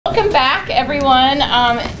Welcome back, everyone.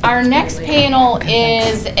 Our next panel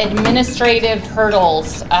is administrative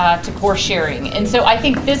hurdles to course sharing. And so I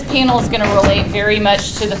think this panel is going to relate very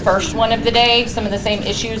much to the first one of the day. Some of the same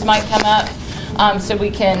issues might come up, so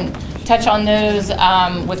we can touch on those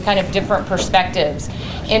with kind of different perspectives.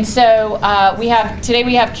 And so today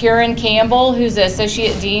we have Karen Campbell, who's the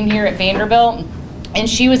Associate Dean here at Vanderbilt. And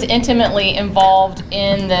she was intimately involved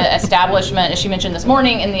in the establishment, as she mentioned this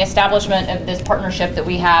morning, in the establishment of this partnership that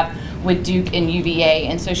we have with Duke and UVA.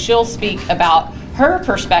 And so she'll speak about her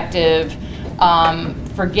perspective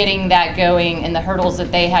for getting that going and the hurdles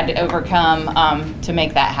that they had to overcome to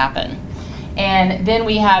make that happen. And then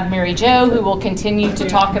we have Mary Jo, who will continue to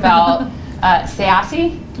talk about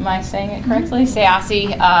SASE, am I saying it correctly?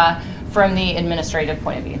 SASE from the administrative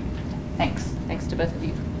point of view. Thanks. Thanks to both of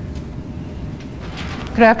you.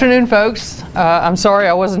 Good afternoon, folks. I'm sorry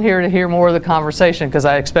I wasn't here to hear more of the conversation because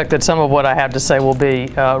I expected some of what I have to say will be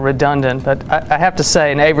redundant. But I have to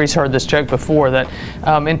say, and Avery's heard this joke before, that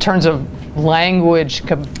in terms of language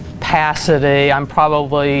capacity, I'm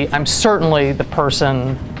certainly the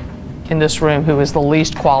person in this room who is the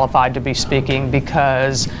least qualified to be speaking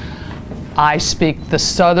because I speak the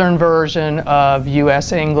southern version of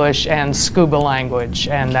U.S. English and scuba language,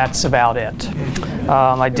 and that's about it.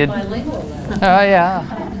 I did.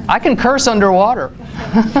 Yeah, I can curse underwater.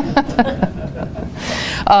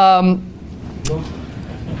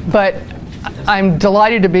 But I'm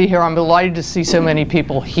delighted to be here. I'm delighted to see so many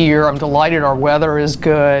people here. I'm delighted our weather is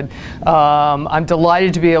good. I'm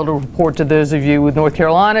delighted to be able to report to those of you with North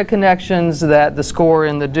Carolina connections that the score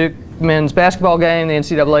in the Duke men's basketball game, the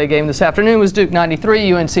NCAA game this afternoon, was Duke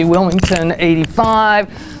 93, UNC Wilmington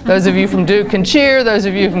 85. Those of you from Duke can cheer. Those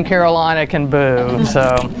of you from Carolina can boo.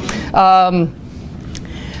 So.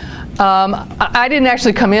 I didn't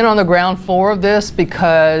actually come in on the ground floor of this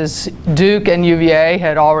because Duke and UVA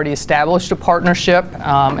had already established a partnership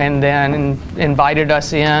and then invited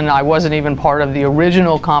us in. I wasn't even part of the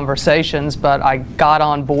original conversations, but I got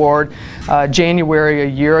on board January a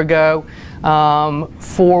year ago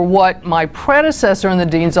for what my predecessor in the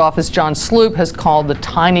Dean's office, John Sloop, has called the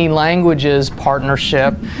Tiny Languages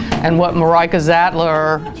Partnership, and what Marika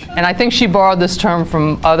Zattler, and I think she borrowed this term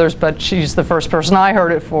from others, but she's the first person I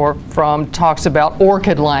heard it from, talks about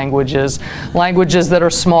orchid languages, languages that are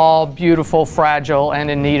small, beautiful, fragile, and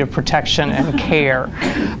in need of protection and care.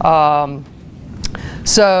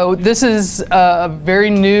 So this is a very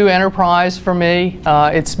new enterprise for me.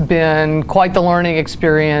 It's been quite the learning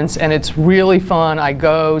experience, and it's really fun. I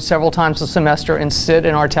go several times a semester and sit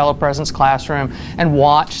in our telepresence classroom and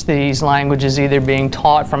watch these languages either being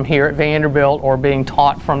taught from here at Vanderbilt or being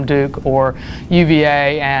taught from Duke or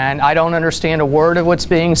UVA, and I don't understand a word of what's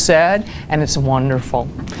being said, and it's wonderful.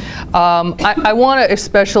 I want to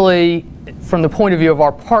especially, from the point of view of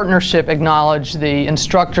our partnership, acknowledge the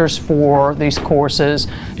instructors for these courses.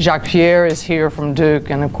 Jacques Pierre is here from Duke,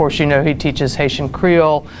 and of course you know he teaches Haitian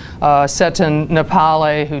Creole. Seton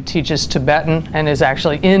Nepale, who teaches Tibetan and is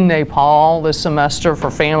actually in Nepal this semester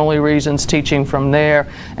for family reasons, teaching from there.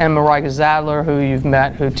 And Marika Zattler, who you've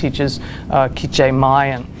met, who teaches Quiche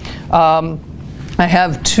Mayan. I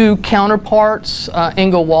have two counterparts,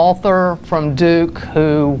 Inge Walther from Duke,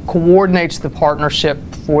 who coordinates the partnership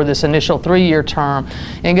for this initial 3-year term.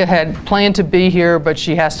 Inge had planned to be here, but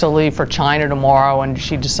she has to leave for China tomorrow, and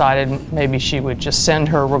she decided maybe she would just send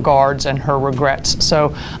her regards and her regrets.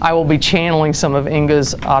 So I will be channeling some of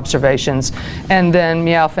Inge's observations. And then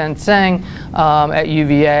Miao Fen Tseng at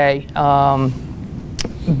UVA.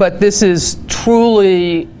 But this is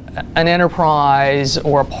truly an enterprise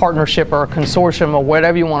or a partnership or a consortium or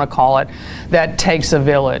whatever you want to call it that takes a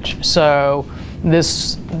village. So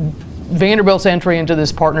this Vanderbilt's entry into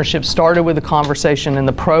this partnership started with a conversation in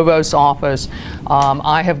the provost's office.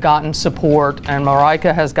 I have gotten support, and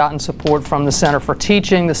Marika has gotten support from the Center for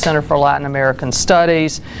Teaching, the Center for Latin American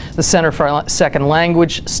Studies, the Center for Second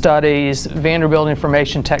Language Studies, Vanderbilt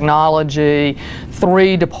Information Technology,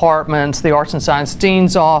 3 departments, the Arts and Science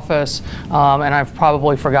Dean's Office, and I've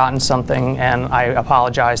probably forgotten something, and I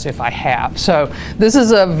apologize if I have. So this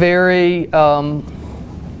is a very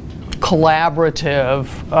collaborative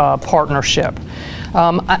partnership.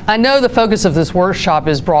 I know the focus of this workshop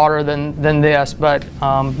is broader than this, but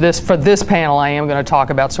for this panel I am going to talk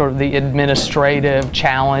about sort of the administrative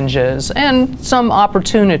challenges and some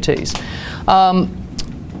opportunities.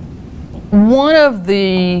 One of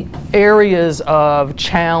the areas of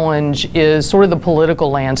challenge is sort of the political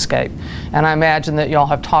landscape, and I imagine that y'all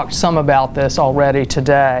have talked some about this already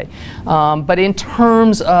today. But in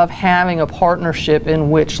terms of having a partnership in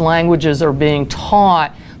which languages are being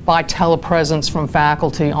taught by telepresence from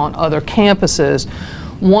faculty on other campuses,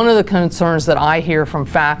 one of the concerns that I hear from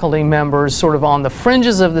faculty members sort of on the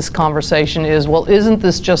fringes of this conversation is, well, isn't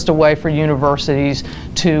this just a way for universities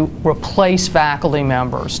to replace faculty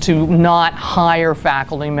members, to not hire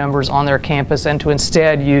faculty members on their campus and to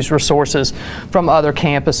instead use resources from other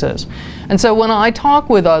campuses? And so when I talk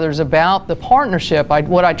with others about the partnership,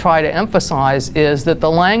 what I try to emphasize is that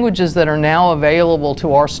the languages that are now available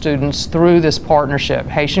to our students through this partnership,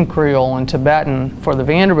 Haitian Creole and Tibetan for the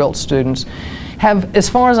Vanderbilt students, have, as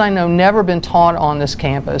far as I know, never been taught on this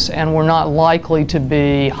campus and were not likely to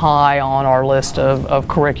be high on our list of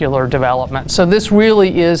curricular development. So this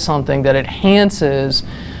really is something that enhances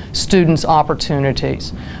students'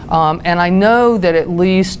 opportunities. And I know that at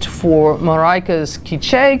least for Marika's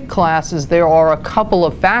Quiche classes, there are a couple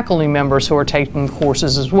of faculty members who are taking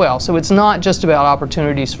courses as well. So it's not just about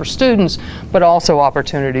opportunities for students, but also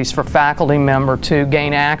opportunities for faculty member to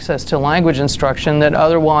gain access to language instruction that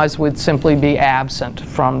otherwise would simply be absent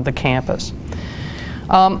from the campus.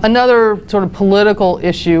 Another sort of political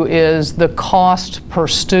issue is the cost per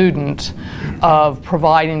student of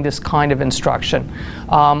providing this kind of instruction.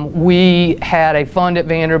 We had a fund at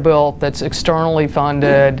Vanderbilt that's externally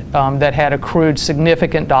funded that had accrued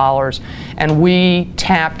significant dollars, and we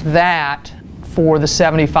tapped that for the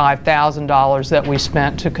 $75,000 that we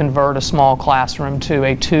spent to convert a small classroom to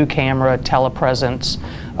a 2-camera telepresence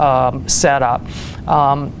setup.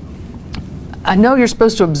 I know you're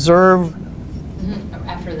supposed to observe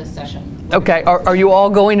after this session. Okay, are you all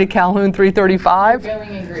going to Calhoun 335? We're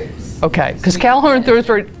going in groups. Okay, because Calhoun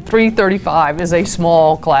 335 is a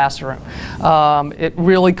small classroom. It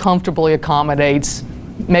really comfortably accommodates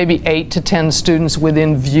maybe 8 to 10 students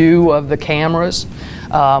within view of the cameras.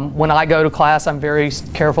 When I go to class, I'm very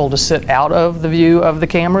careful to sit out of the view of the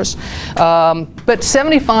cameras. But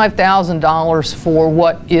 $75,000 for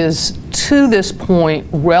what is, to this point,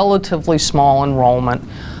 relatively small enrollment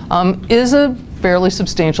is a fairly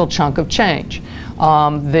substantial chunk of change.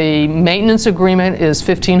 The maintenance agreement is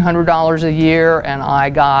 $1,500 a year, and I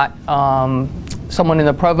got someone in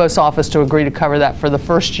the provost's office to agree to cover that for the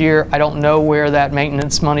first year. I don't know where that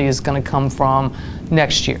maintenance money is going to come from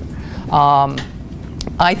next year.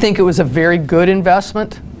 I think it was a very good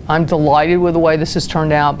investment. I'm delighted with the way this has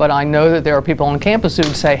turned out, but I know that there are people on campus who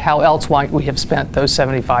would say, how else might we have spent those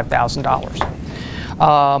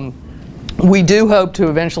 $75,000? We do hope to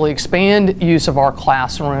eventually expand use of our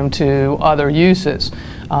classroom to other uses.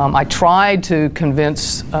 I tried to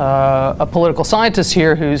convince a political scientist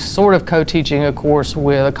here who's sort of co-teaching a course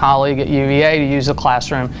with a colleague at UVA to use the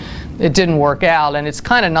classroom. It didn't work out, and it's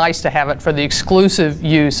kind of nice to have it for the exclusive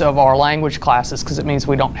use of our language classes because it means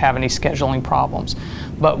we don't have any scheduling problems.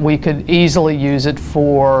 But we could easily use it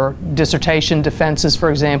for dissertation defenses, for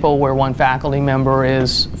example, where one faculty member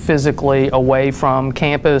is physically away from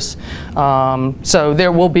campus. So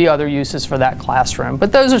there will be other uses for that classroom.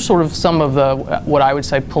 But those are sort of some of the, what I would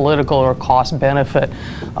say, political or cost-benefit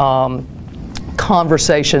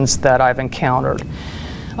conversations that I've encountered.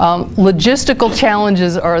 Logistical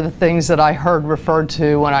challenges are the things that I heard referred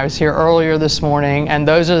to when I was here earlier this morning, and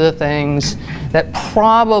those are the things that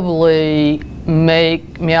probably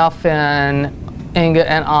make Miao-Fin, Inge,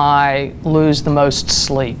 and I lose the most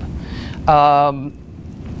sleep.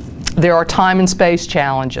 There are time and space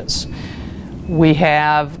challenges. We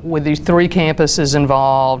have, with these 3 campuses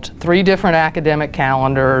involved, 3 different academic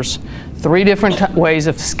calendars, 3 different ways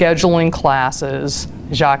of scheduling classes.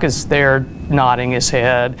 Jacques is there nodding his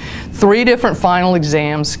head. 3 different final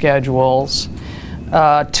exam schedules.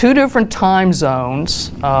 2 different time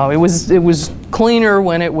zones. It was cleaner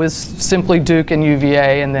when it was simply Duke and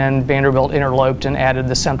UVA, and then Vanderbilt interloped and added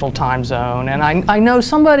the central time zone. And I know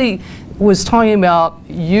somebody was talking about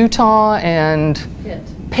Utah and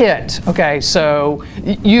Pitt. Okay, so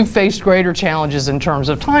you've faced greater challenges in terms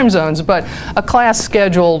of time zones, but a class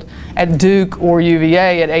scheduled at Duke or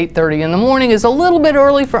UVA at 8:30 in the morning is a little bit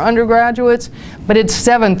early for undergraduates, but it's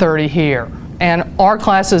 7:30 here. And our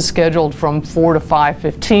classes scheduled from 4 to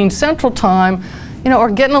 5:15 Central Time,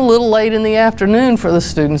 are getting a little late in the afternoon for the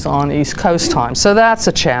students on East Coast time. So that's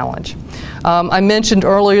a challenge. I mentioned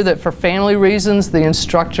earlier that for family reasons, the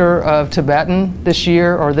instructor of Tibetan this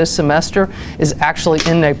year or this semester is actually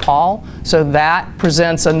in Nepal. So that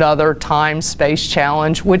presents another time-space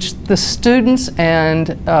challenge, which the students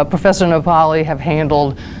and Professor Nepali have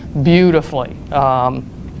handled beautifully.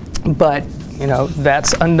 But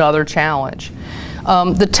that's another challenge.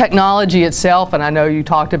 The technology itself, and I know you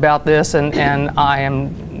talked about this, and I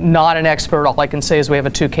am not an expert. All I can say is we have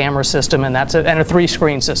a 2-camera system, and that's and a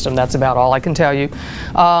 3-screen system. That's about all I can tell you.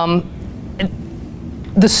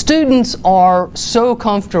 the students are so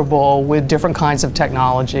comfortable with different kinds of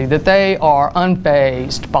technology that they are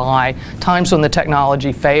unfazed by times when the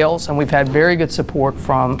technology fails, and we've had very good support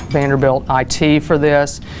from Vanderbilt IT for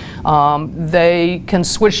this. They can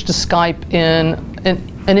switch to Skype in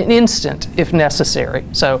an instant if necessary.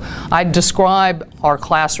 So I describe our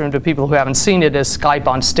classroom to people who haven't seen it as Skype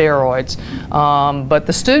on steroids. But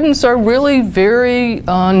the students are really very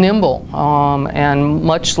nimble and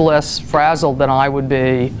much less frazzled than I would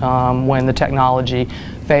be when the technology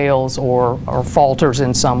fails or falters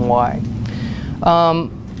in some way.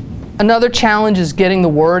 Another challenge is getting the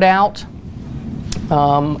word out.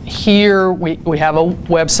 Here we have a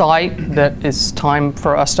website that is time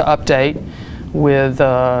for us to update with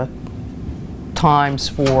times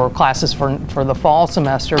for classes for the fall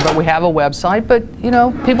semester, but we have a website, but you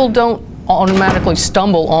know, people don't automatically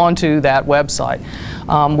stumble onto that website.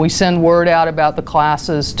 We send word out about the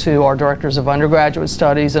classes to our directors of undergraduate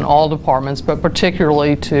studies in all departments, but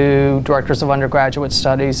particularly to directors of undergraduate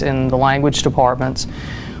studies in the language departments.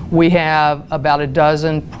 We have about a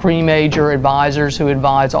dozen pre-major advisors who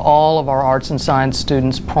advise all of our arts and science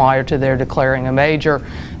students prior to their declaring a major,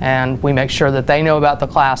 and we make sure that they know about the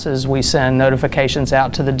classes. We send notifications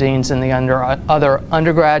out to the deans in the other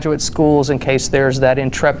undergraduate schools in case there's that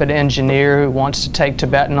intrepid engineer who wants to take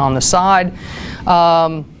Tibetan on the side.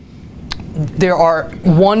 There are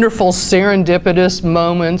wonderful serendipitous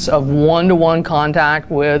moments of one-to-one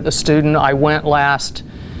contact with a student. I went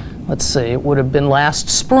let's see, it would have been last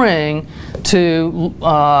spring to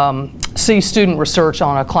see student research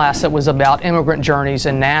on a class that was about immigrant journeys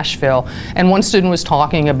in Nashville. And one student was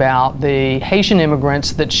talking about the Haitian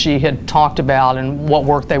immigrants that she had talked about and what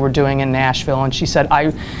work they were doing in Nashville. And she said,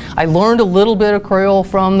 I learned a little bit of Creole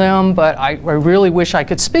from them, but I really wish I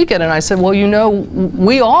could speak it. And I said, well, you know,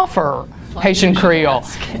 we offer Haitian Creole.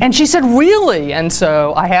 And she said, really? And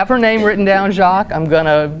so I have her name written down, Jacques. I'm going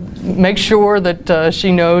to make sure that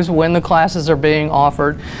she knows when the classes are being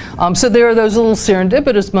offered. So there are those little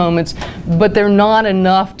serendipitous moments, but they're not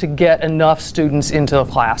enough to get enough students into the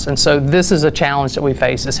class. And so this is a challenge that we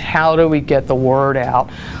face, is how do we get the word out?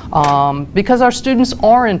 Because our students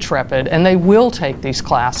are intrepid and they will take these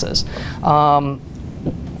classes.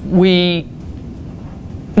 We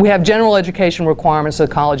have general education requirements at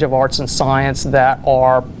the College of Arts and Science that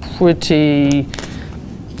are pretty,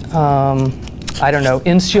 I don't know,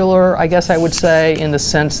 insular, I guess I would say, in the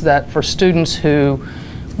sense that for students who,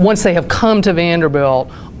 once they have come to Vanderbilt,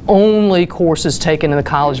 only courses taken in the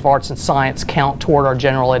College of Arts and Science count toward our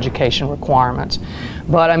general education requirements.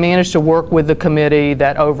 But I managed to work with the committee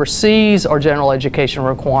that oversees our general education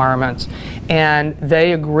requirements, and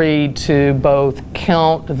they agreed to both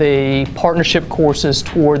count the partnership courses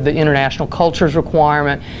toward the international cultures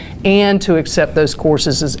requirement and to accept those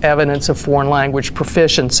courses as evidence of foreign language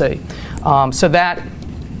proficiency. So that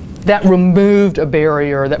removed a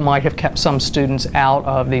barrier that might have kept some students out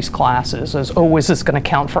of these classes, as, oh, is this going to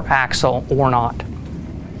count for Axel or not?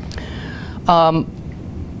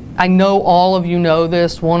 I know all of you know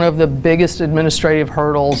this. One of the biggest administrative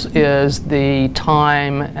hurdles is the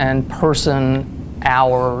time and person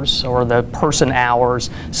hours, or the person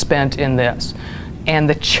hours spent in this, and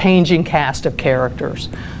the changing cast of characters.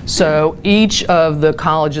 So each of the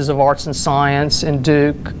colleges of arts and science in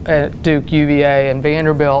Duke, UVA, and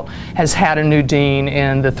Vanderbilt has had a new dean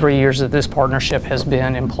in the 3 years that this partnership has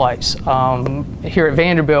been in place. Here at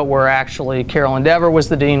Vanderbilt, where actually Carolyn Dever was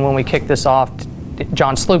the dean when we kicked this off,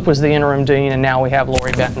 John Sloop was the interim dean, and now we have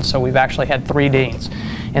Lori Benton. So we've actually had 3 deans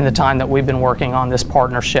in the time that we've been working on this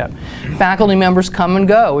partnership. Faculty members come and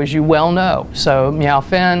go, as you well know. So Miao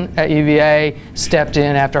Fen at UVA stepped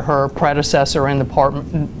in after her predecessor in the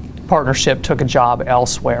partnership took a job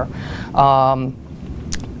elsewhere.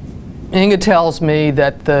 Inga tells me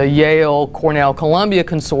that the Yale, Cornell, Columbia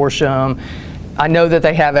consortium, I know that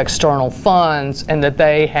they have external funds and that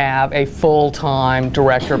they have a full-time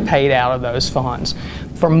director paid out of those funds.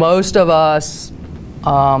 For most of us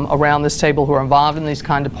around this table who are involved in these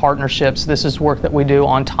kind of partnerships, this is work that we do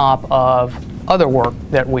on top of other work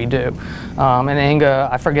that we do. And Inga,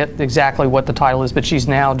 I forget exactly what the title is, but she's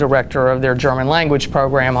now director of their German language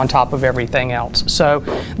program on top of everything else. So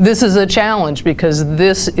this is a challenge because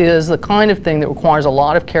this is the kind of thing that requires a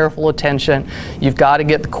lot of careful attention. You've got to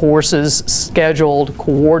get the courses scheduled,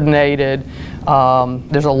 coordinated.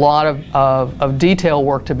 There's a lot of detail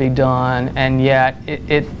work to be done, and yet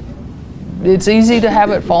it's easy to have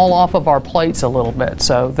it fall off of our plates a little bit.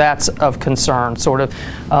 So that's of concern, sort of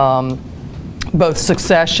both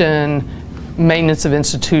succession, maintenance of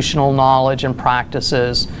institutional knowledge and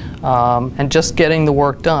practices, and just getting the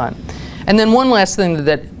work done. And then one last thing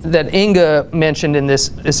that Inga mentioned in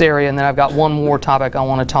this area, and then I've got one more topic I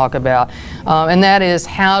want to talk about, and that is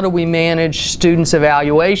how do we manage students'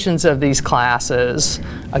 evaluations of these classes?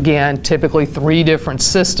 Again, typically 3 different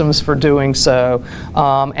systems for doing so,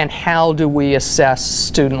 and how do we assess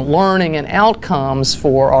student learning and outcomes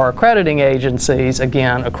for our accrediting agencies,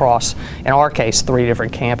 again, across, in our case, 3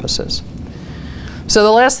 different campuses. So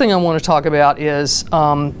the last thing I want to talk about is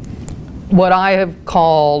what I have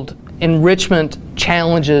called enrichment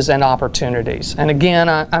challenges and opportunities. And again,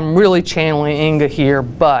 I'm really channeling Inga here,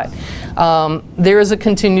 but there is a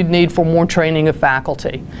continued need for more training of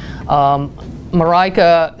faculty.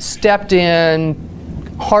 Marika stepped in,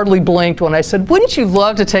 hardly blinked when I said, wouldn't you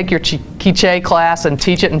love to take your Quiche class and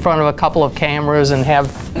teach it in front of a couple of cameras and have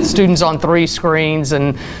students on 3 screens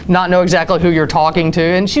and not know exactly who you're talking to?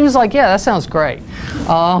 And she was like, yeah, that sounds great.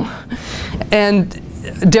 And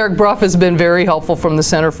Derek Bruff has been very helpful from the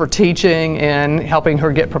Center for Teaching in helping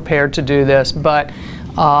her get prepared to do this. But,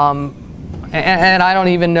 and I don't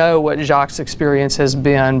even know what Jacques' experience has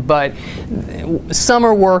been, but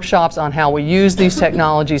summer workshops on how we use these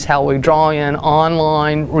technologies, how we draw in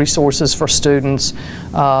online resources for students,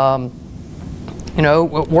 you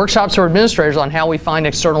know, workshops for administrators on how we find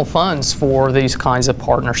external funds for these kinds of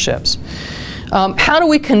partnerships. How do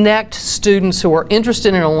we connect students who are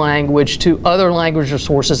interested in a language to other language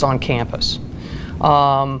resources on campus?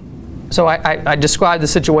 So I described the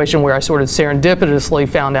situation where I sort of serendipitously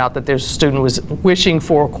found out that this student was wishing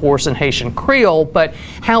for a course in Haitian Creole, but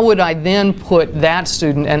how would I then put that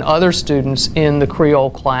student and other students in the Creole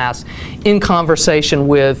class in conversation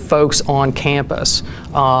with folks on campus,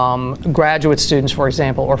 graduate students, for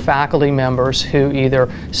example, or faculty members who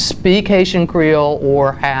either speak Haitian Creole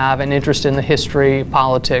or have an interest in the history,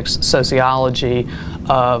 politics, sociology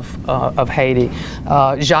of Haiti.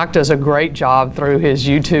 Jacques does a great job through his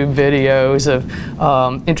YouTube videos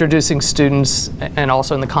of introducing students, and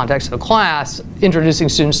also in the context of the class, introducing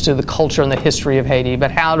students to the culture and the history of Haiti,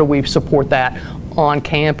 but how do we support that on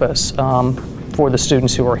campus for the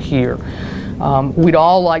students who are here? We'd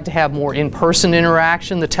all like to have more in-person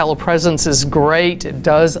interaction. The telepresence is great. It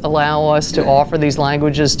does allow us to offer these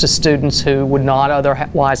languages to students who would not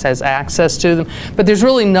otherwise have access to them. But there's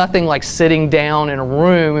really nothing like sitting down in a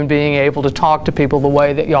room and being able to talk to people the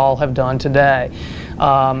way that y'all have done today.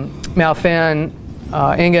 Malfin,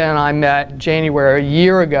 Inga and I met January a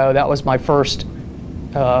year ago. That was my first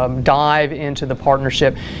dive into the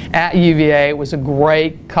partnership at UVA. It was a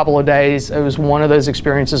great couple of days. It was one of those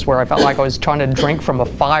experiences where I felt like I was trying to drink from a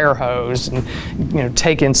fire hose and, you know,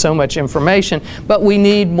 take in so much information. But we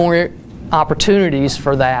need more opportunities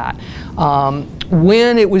for that.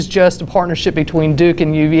 When it was just a partnership between Duke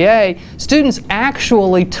and UVA, students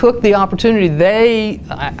actually took the opportunity. They,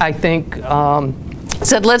 I think,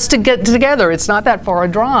 said, let's get together. It's not that far a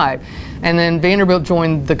drive. And then Vanderbilt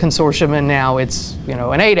joined the consortium, and now it's, you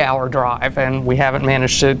know, an 8-hour drive, and we haven't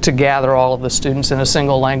managed to gather all of the students in a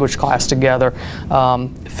single language class together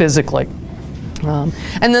physically.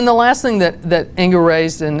 And then the last thing that Inga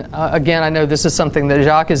raised, and again, I know this is something that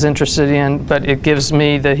Jacques is interested in, but it gives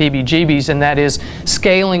me the heebie-jeebies, and that is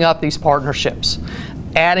scaling up these partnerships.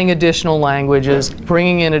 Adding additional languages,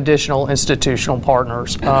 bringing in additional institutional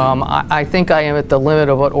partners. I think I am at the limit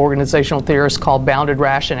of what organizational theorists call bounded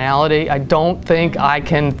rationality. I don't think I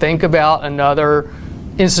can think about another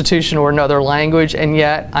institution or another language, and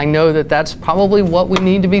yet I know that that's probably what we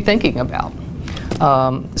need to be thinking about.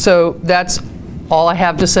 So that's all I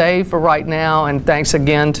have to say for right now, and thanks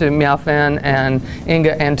again to Miaofin and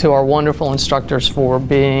Inga and to our wonderful instructors for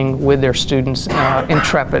being with their students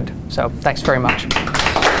intrepid. So thanks very much.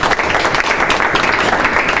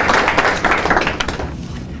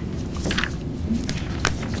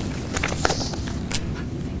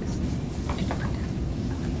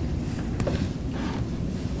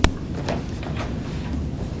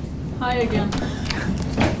 Hi again.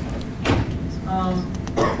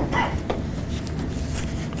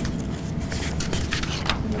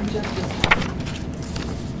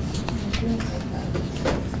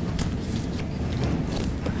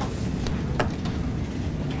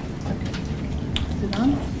 Is it on?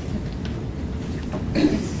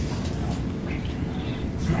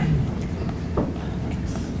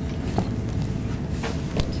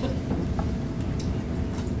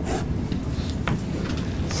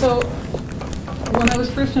 So, when I was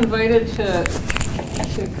first invited to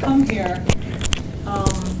come here,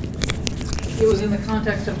 it was in the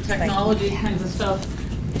context of technology kinds of stuff,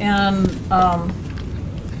 and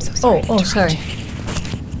sorry.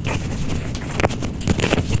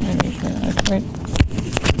 Right.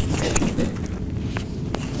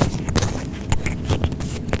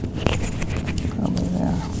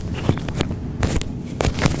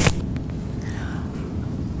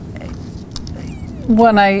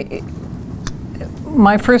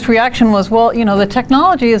 my first reaction was, well, you know, the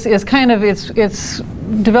technology is kind of, it's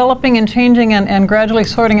developing and changing and gradually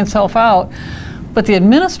sorting itself out, but the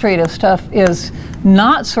administrative stuff is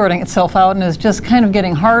not sorting itself out and is just kind of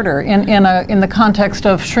getting harder in the context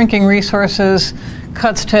of shrinking resources,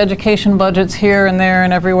 cuts to education budgets here and there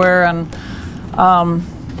and everywhere, and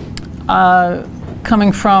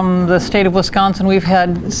coming from the state of Wisconsin, we've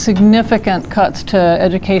had significant cuts to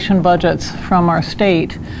education budgets from our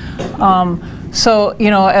state. So,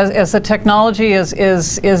 you know, as the technology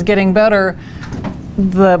is getting better,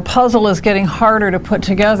 the puzzle is getting harder to put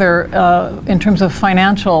together in terms of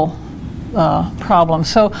financial problems.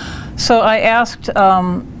 So I asked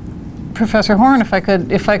Professor Horn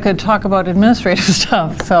if I could talk about administrative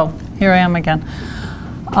stuff. So here I am again.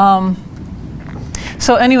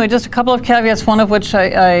 So anyway, just a couple of caveats, one of which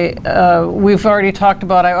we've already talked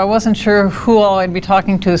about. I wasn't sure who all I'd be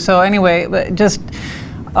talking to, so anyway, but just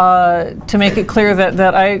to make it clear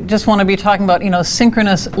that I just want to be talking about, you know,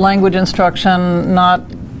 synchronous language instruction, not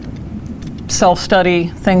self-study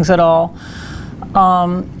things at all.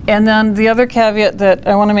 And then the other caveat that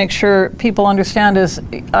I want to make sure people understand is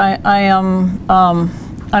I'm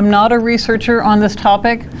not a researcher on this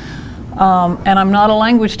topic, and I'm not a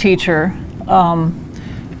language teacher.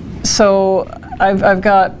 So I've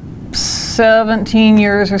got 17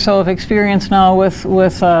 years or so of experience now with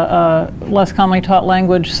less commonly taught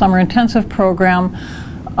language summer intensive program,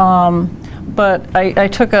 but I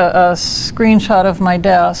took a screenshot of my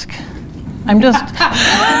desk. I'm just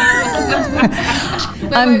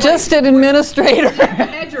I'm just an administrator.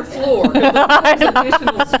 Add your floor.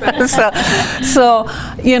 Additional space. So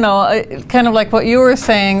you know, kind of like what you were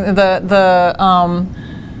saying,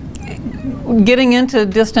 getting into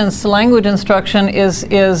distance language instruction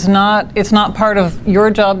is not, it's not part of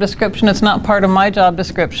your job description, it's not part of my job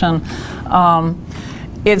description.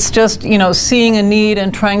 It's just, you know, seeing a need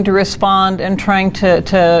and trying to respond and trying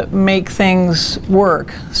to make things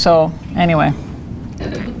work. So anyway.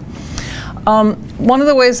 One of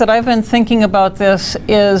the ways that I've been thinking about this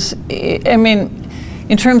is, I mean,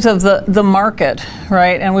 in terms of the market,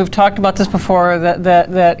 right? And we've talked about this before,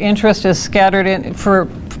 that interest is scattered in, for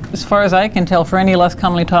as far as I can tell, for any less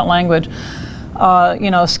commonly taught language,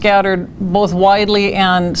 you know, scattered both widely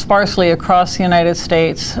and sparsely across the United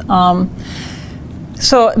States.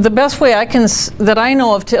 So the best way that I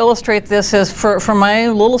know of to illustrate this is for my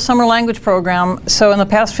little summer language program. So in the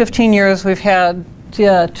past 15 years, we've had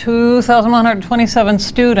 2,127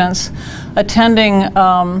 students attending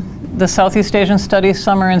the Southeast Asian Studies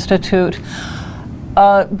Summer Institute.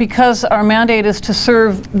 Because our mandate is to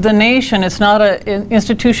serve the nation, it's not an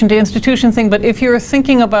institution to institution thing, but if you're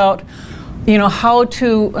thinking about, you know, how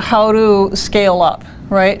to scale up,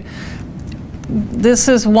 right? This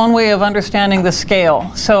is one way of understanding the scale.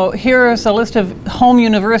 So here is a list of home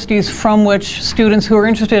universities from which students who are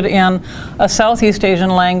interested in a Southeast Asian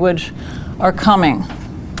language are coming.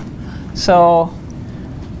 So,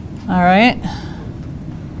 all right,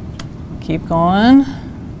 keep going.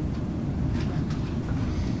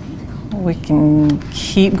 We can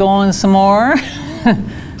keep going some more.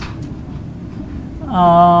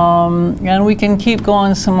 And we can keep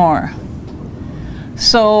going some more.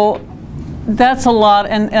 So that's a lot,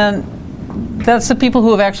 and that's the people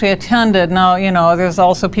who have actually attended. Now, you know, there's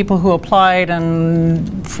also people who applied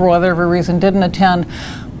and for whatever reason didn't attend.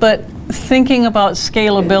 But thinking about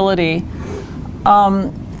scalability,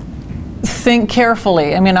 think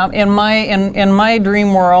carefully. I mean, in my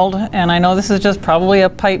dream world, and I know this is just probably a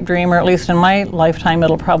pipe dream, or at least in my lifetime,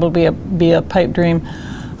 it'll probably be a pipe dream.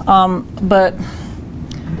 But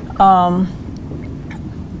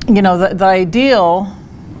you know, the ideal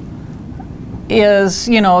is,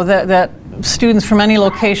 you know, that students from any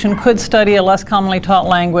location could study a less commonly taught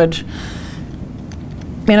language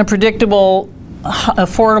in a predictable,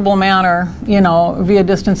 affordable manner, you know, via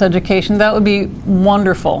distance education. That would be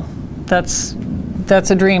wonderful. That's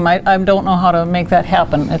a dream. I don't know how to make that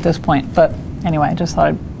happen at this point, but anyway, I just thought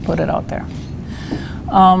I'd put it out there.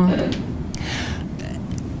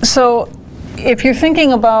 So if you're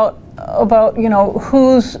thinking about you know,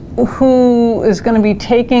 who is going to be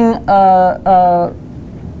taking a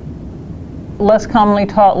less commonly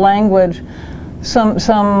taught language, some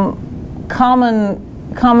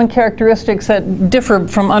common characteristics that differ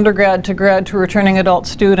from undergrad to grad to returning adult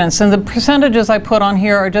students. And the percentages I put on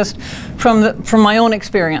here are just from my own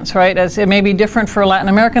experience, right? As it may be different for Latin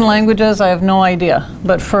American languages, I have no idea.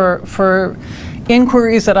 But for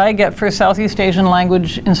inquiries that I get for Southeast Asian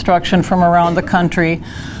language instruction from around the country,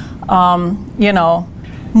 you know,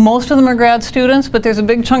 most of them are grad students, but there's a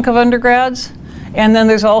big chunk of undergrads. And then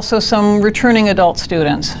there's also some returning adult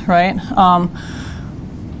students, right?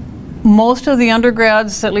 Most of the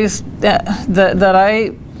undergrads, at least that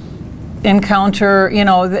I encounter, you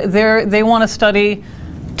know, they want to study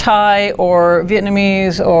Thai or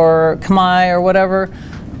Vietnamese or Khmer or whatever.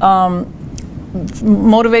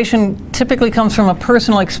 Motivation typically comes from a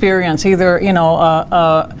personal experience, either, you know,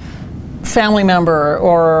 a family member,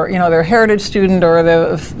 or, you know, their heritage student,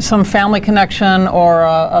 or some family connection, or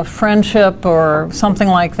a friendship, or something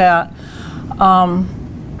like that.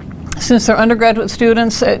 Since they're undergraduate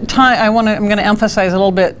students, I'm going to emphasize a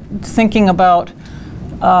little bit thinking about,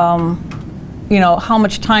 you know, how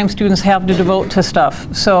much time students have to devote to stuff.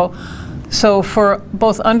 So for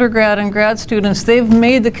both undergrad and grad students, they've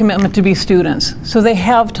made the commitment to be students, so they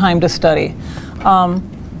have time to study.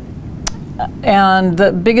 And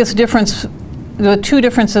the biggest difference, the two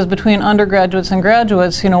differences between undergraduates and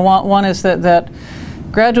graduates, you know, one is that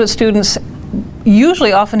graduate students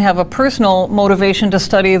usually often have a personal motivation to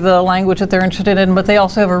study the language that they're interested in, but they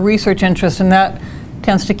also have a research interest, and that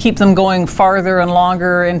tends to keep them going farther and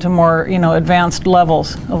longer into more, you know, advanced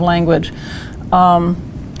levels of language.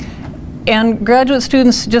 And graduate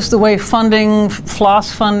students, just the way funding,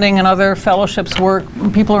 FLOSS funding and other fellowships work,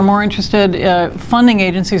 people are more interested, funding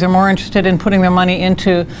agencies are more interested in putting their money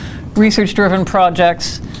into research-driven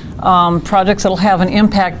projects, projects that'll have an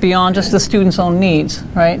impact beyond just the student's own needs,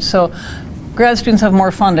 right? So grad students have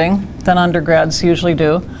more funding than undergrads usually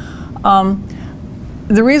do.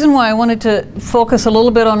 The reason why I wanted to focus a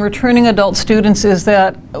little bit on returning adult students is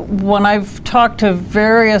that when I've talked to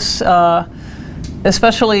various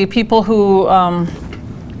especially people who are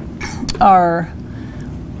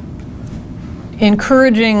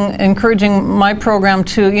encouraging my program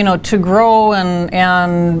to, you know, to grow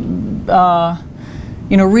and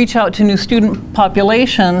you know, reach out to new student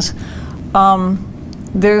populations. I'm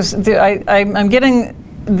getting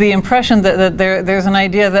the impression that there's an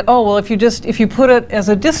idea that, oh well, if you put it as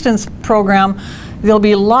a distance program, there'll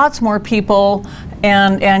be lots more people,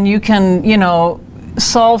 and you can, you know,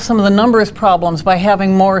 solve some of the numbers problems by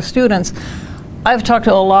having more students. I've talked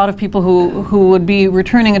to a lot of people who would be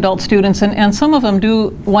returning adult students, and some of them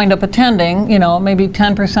do wind up attending, you know, maybe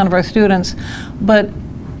 10% of our students, but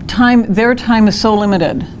their time is so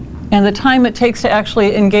limited, and the time it takes to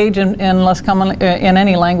actually engage in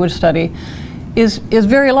any language study is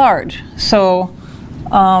very large. So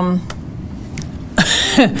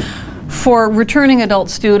for returning adult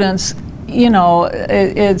students, you know,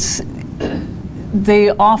 they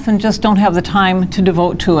often just don't have the time to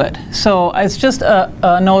devote to it. So it's just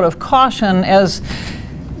a note of caution as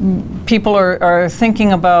people are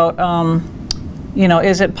thinking about, you know,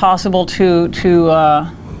 is it possible to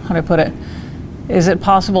how do I put it? Is it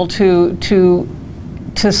possible to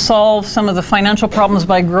solve some of the financial problems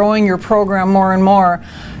by growing your program more and more?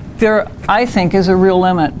 There, I think, is a real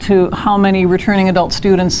limit to how many returning adult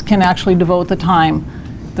students can actually devote the time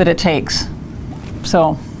that it takes.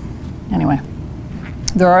 So, anyway.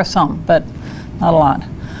 There are some, but not a lot.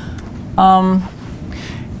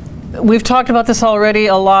 We've talked about this already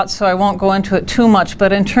a lot, so I won't go into it too much.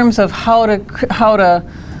 But in terms of how to,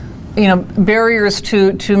 you know, barriers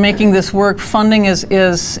to making this work, funding is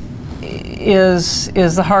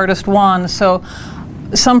the hardest one. So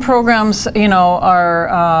some programs, you know,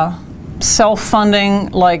 are self-funding,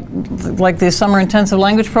 like the summer intensive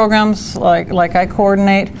language programs, like I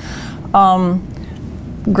coordinate.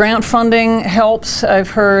 Grant funding helps.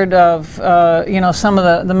 I've heard of, you know, some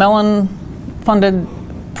of the Mellon-funded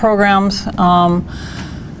programs. I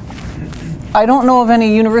don't know of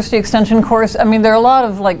any university extension course. I mean, there are a lot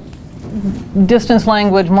of like distance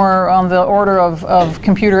language, more on the order of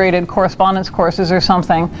computer-aided correspondence courses or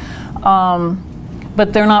something.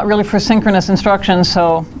 But they're not really for synchronous instruction,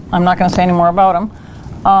 so I'm not going to say any more about them.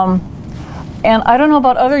 And I don't know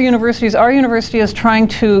about other universities. Our university is trying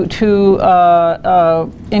to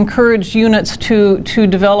encourage units to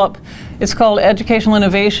develop. It's called educational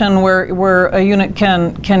innovation, where a unit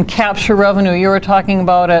can capture revenue. You were talking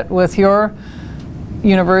about it with your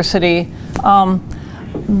university,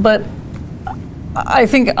 but I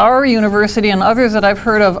think our university and others that I've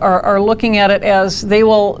heard of are looking at it as they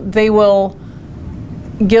will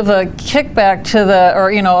give a kickback to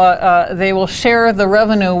they will share the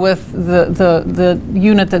revenue with the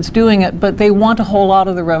unit that's doing it, but they want a whole lot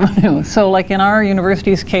of the revenue. So like in our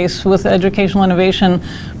university's case with educational innovation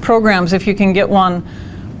programs, if you can get one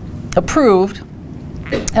approved,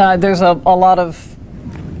 there's a lot of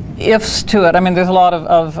ifs to it. I mean, there's a lot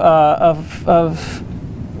of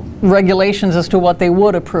regulations as to what they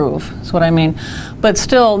would approve, is what I mean. But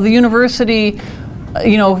still, the university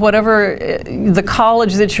you know, whatever the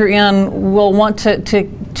college that you're in will want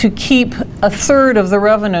to keep a third of the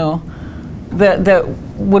revenue that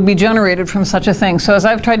would be generated from such a thing. So as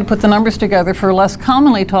I've tried to put the numbers together for less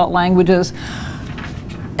commonly taught languages,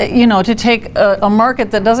 you know, to take a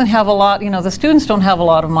market that doesn't have a lot, you know, the students don't have a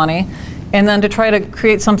lot of money, and then to try to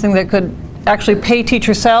create something that could actually pay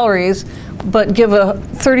teacher salaries, but give a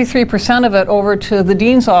 33% of it over to the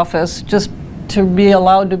dean's office just to be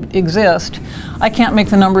allowed to exist. I can't make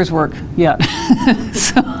the numbers work yet.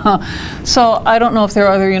 So I don't know if there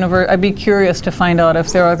are other I'd be curious to find out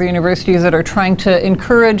if there are other universities that are trying to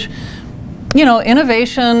encourage, you know,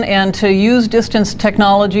 innovation and to use distance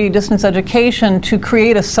technology, distance education to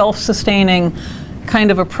create a self-sustaining kind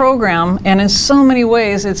of a program. And in so many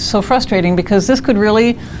ways it's so frustrating, because this could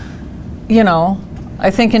really, you know, I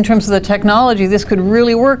think in terms of the technology, this could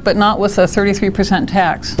really work, but not with a 33%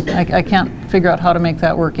 tax. I can't figure out how to make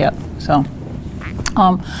that work yet. So,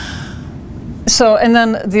 and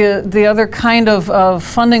then the other kind of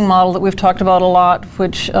funding model that we've talked about a lot,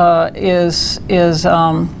 which is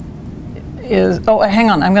oh, hang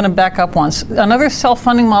on, I'm going to back up once. Another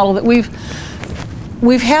self-funding model that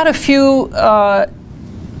we've had a few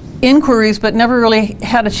inquiries, but never really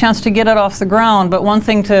had a chance to get it off the ground. But one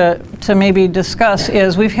thing to maybe discuss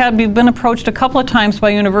is we've been approached a couple of times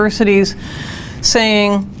by universities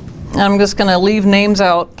saying, I'm just going to leave names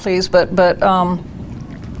out, please, but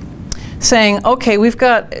saying, okay, we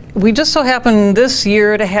just so happen this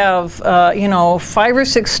year to have you know, 5 or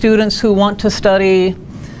 6 students who want to study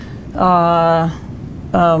you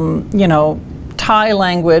know, Thai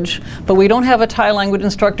language, but we don't have a Thai language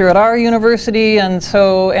instructor at our university, and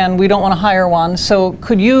we don't want to hire one. So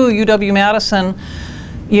could you, UW-Madison,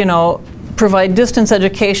 you know, provide distance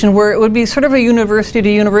education where it would be sort of a university to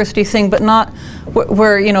university thing, but not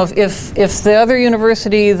where, you know, if the other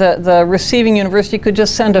university, the receiving university, could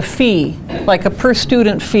just send a fee, like a per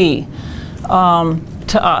student fee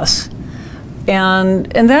to us. And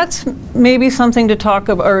that's maybe something to talk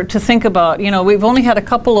about or to think about. You know, we've only had a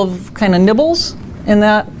couple of kind of nibbles in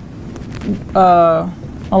that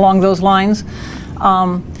along those lines.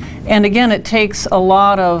 And again, it takes a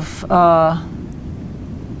lot of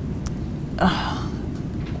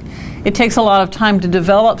time to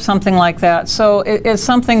develop something like that. So it's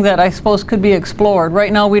something that I suppose could be explored.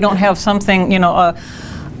 Right now, we don't have something, you know,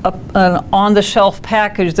 an on-the-shelf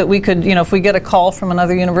package that we could, you know, if we get a call from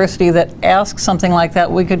another university that asks something like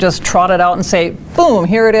that, we could just trot it out and say, boom,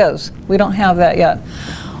 here it is. We don't have that yet.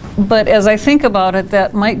 But as I think about it,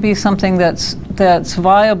 that might be something that's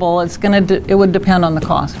viable. It would depend on the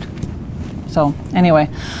cost. So anyway,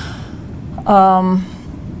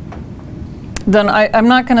 then I'm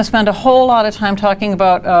not going to spend a whole lot of time talking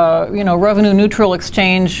about you know, revenue neutral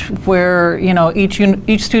exchange, where, you know,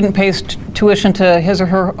 each student pays tuition to his or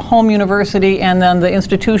her home university, and then the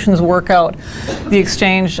institutions work out the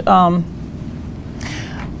exchange.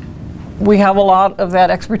 We have a lot of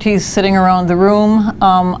that expertise sitting around the room.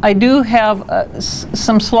 I do have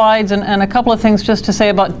some slides and a couple of things just to say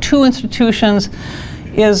about 2 institutions.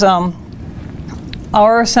 Is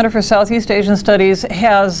our Center for Southeast Asian Studies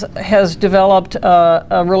has developed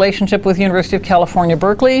a relationship with University of California,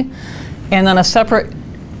 Berkeley, and then a separate,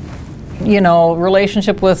 you know,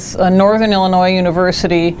 relationship with Northern Illinois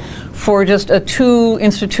University for just a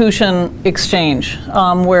 2-institution exchange,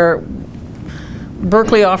 where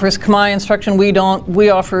Berkeley offers Khmer instruction, we don't.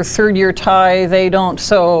 We offer 3rd-year Thai, they don't.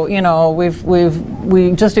 So, you know, we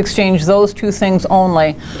just exchanged those 2 things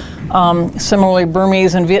only. Similarly,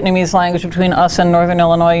 Burmese and Vietnamese language between us and Northern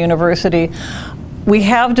Illinois University. We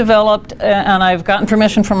have developed, and I've gotten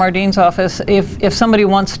permission from our dean's office, if somebody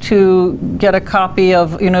wants to get a copy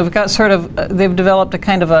of, you know, we've got sort of, they've developed a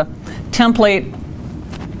kind of a template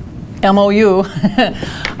MOU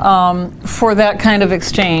for that kind of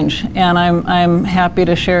exchange, and I'm happy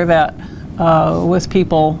to share that with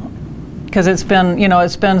people, because it's been, you know,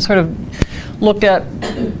 it's been sort of looked at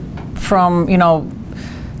from, you know,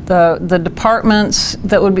 the departments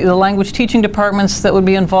that would be the language teaching departments that would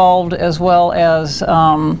be involved, as well as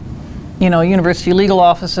you know, university legal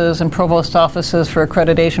offices and provost offices for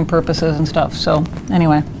accreditation purposes and stuff. So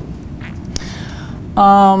anyway,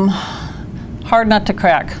 hard nut to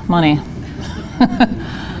crack, money.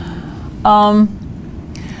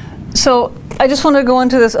 So I just want to go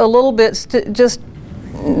into this a little bit.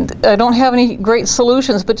 I don't have any great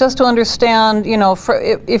solutions, but just to understand, you know,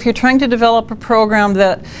 if you're trying to develop a program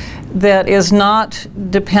that is not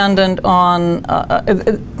dependent on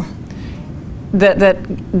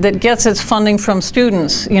that gets its funding from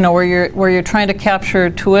students, you know, where you're trying to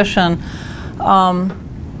capture tuition.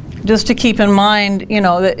 just to keep in mind, you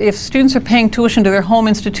know, that if students are paying tuition to their home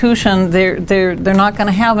institution, they're not going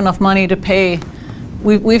to have enough money to pay.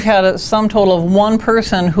 We've had a sum total of one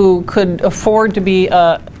person who could afford to be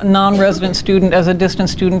a non-resident student as a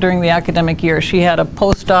distance student during the academic year. She had a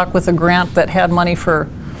postdoc with a grant that had money for,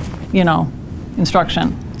 you know,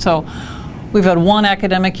 instruction. So we've had one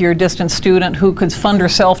academic year distance student who could fund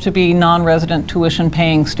herself to be non-resident tuition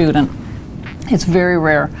paying student. It's very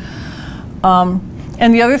rare.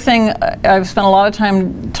 And the other thing, I've spent a lot of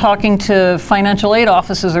time talking to financial aid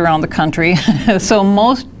offices around the country. So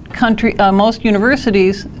most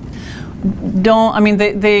universities don't, I mean,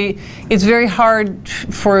 it's very hard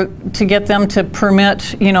to get them to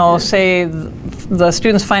permit, you know, say the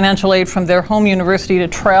students' financial aid from their home university to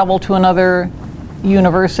travel to another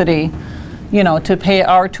university, you know, to pay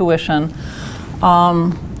our tuition.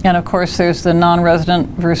 And of course, there's the non-resident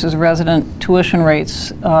versus resident tuition rates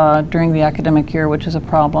during the academic year, which is a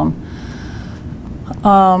problem.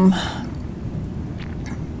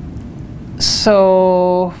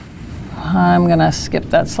 So I'm going to skip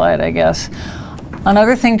that slide, I guess.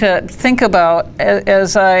 Another thing to think about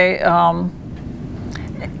as well,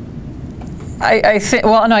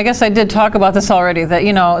 no, I guess I did talk about this already, that,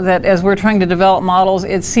 you know, that as we're trying to develop models,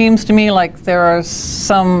 it seems to me like there are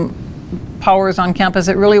some powers on campus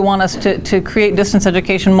that really want us to create distance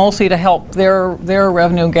education mostly to help their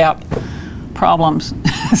revenue gap problems.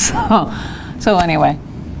 So anyway.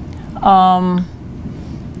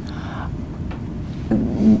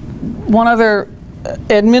 One other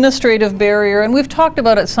administrative barrier, and we've talked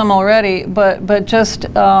about it some already, but just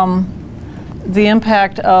the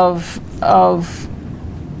impact of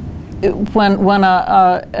when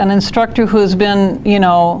an instructor who's been, you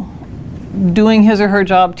know, doing his or her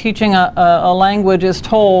job teaching a language is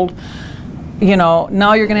told, you know,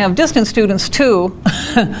 now you're going to have distance students too.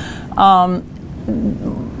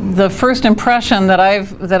 The first impression that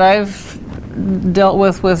I've dealt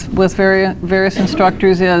with various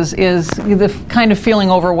instructors is the kind of feeling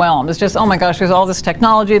overwhelmed. It's just, oh my gosh, there's all this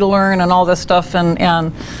technology to learn and all this stuff,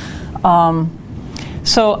 and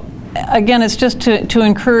so again, it's just to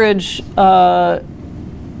encourage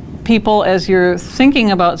people, as you're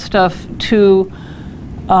thinking about stuff, to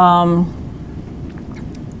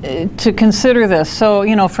consider this. So,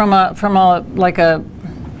 you know, from a like a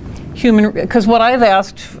human, because what I've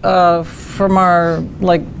asked from our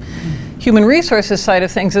like human resources side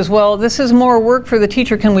of things is, well, this is more work for the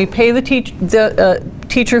teacher. Can we pay the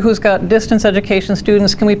teacher who's got distance education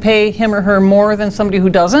students? Can we pay him or her more than somebody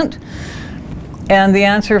who doesn't? And the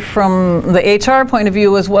answer from the HR point of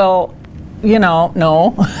view is, well, you know,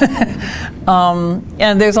 no.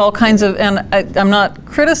 And there's all kinds of, and I'm not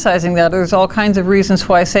criticizing that, there's all kinds of reasons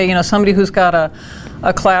why I say, you know, somebody who's got a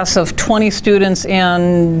class of 20 students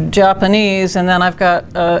in Japanese, and then I've got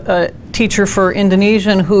a teacher for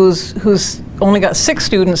Indonesian who's only got 6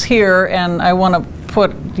 students here, and I want to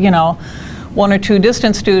put, you know, 1 or 2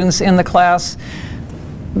 distance students in the class.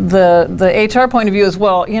 The HR point of view is,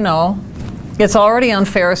 well, you know, it's already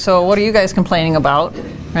unfair, so what are you guys complaining about,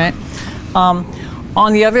 right?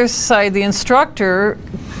 On the other side, the instructor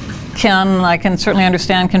I can certainly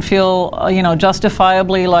understand, can feel, you know,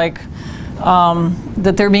 justifiably like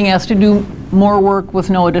that they're being asked to do more work with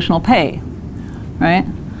no additional pay, right?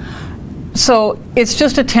 So it's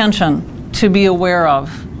just a tension to be aware of,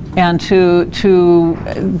 and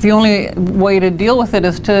the only way to deal with it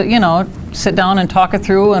is to, you know, sit down and talk it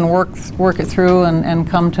through and work it through and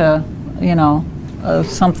come to, you know,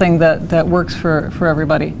 something that works for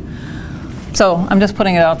everybody. So I'm just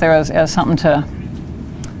putting it out there as something to,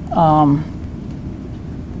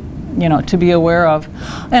 you know, to be aware of.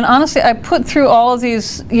 And honestly, I put through all of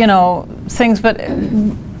these, you know, things, but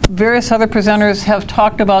various other presenters have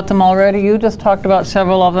talked about them already. You just talked about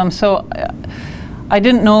several of them. So I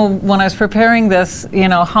didn't know when I was preparing this, you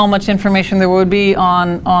know, how much information there would be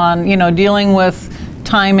on you know, dealing with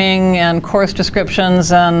timing and course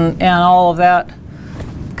descriptions and all of that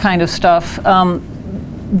kind of stuff.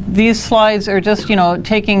 These slides are just, you know,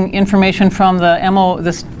 taking information from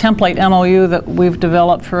this template MOU that we've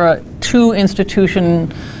developed for a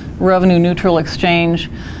 2-institution revenue neutral exchange.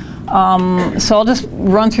 So I'll just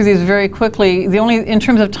run through these very quickly. In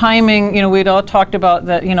terms of timing, you know, we'd all talked about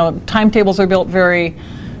that, you know, timetables are built very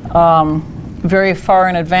far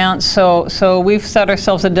in advance. So we've set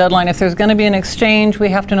ourselves a deadline. If there's going to be an exchange, we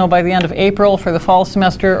have to know by the end of April for the fall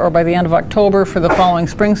semester or by the end of October for the following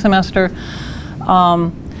spring semester.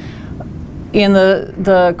 In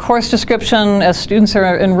the course description, as students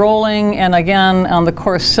are enrolling, and again on the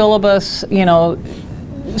course syllabus, you know,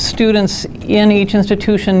 students in each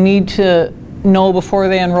institution need to know before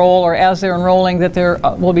they enroll or as they're enrolling that there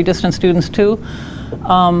will be distance students too.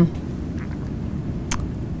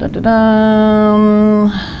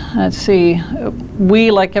 Let's see.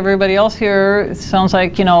 We, like everybody else here, it sounds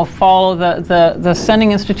like, you know, follow the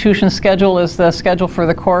sending institution schedule is the schedule for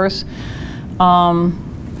the course. I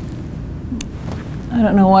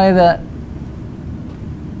don't know why that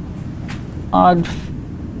odd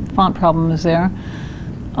font problem is there.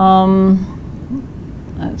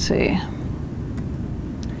 Let's see.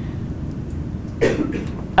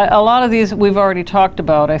 A lot of these we've already talked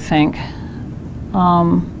about, I think.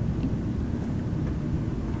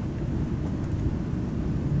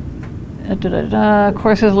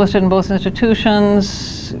 Courses listed in both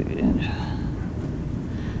institutions.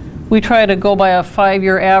 We try to go by a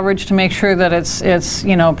 5-year average to make sure that it's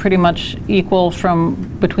you know, pretty much equal from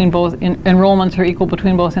between both enrollments are equal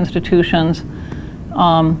between both institutions.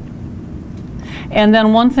 And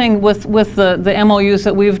then one thing with the MOUs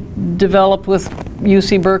that we've developed with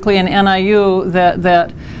UC Berkeley and NIU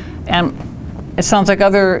and it sounds like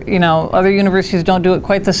other universities don't do it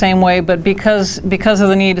quite the same way, but because of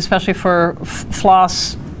the need, especially for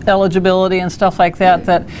FLOSS eligibility and stuff like that,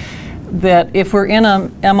 that if we're in a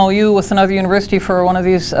MOU with another university for one of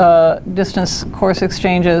these distance course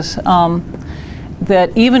exchanges,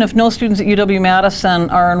 that even if no students at UW-Madison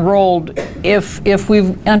are enrolled, if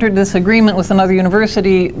we've entered this agreement with another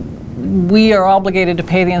university, we are obligated to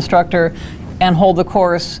pay the instructor and hold the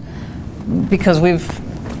course because we've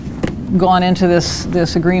gone into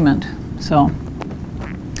this agreement. So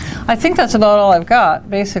I think that's about all I've got,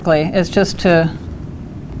 basically. It's just to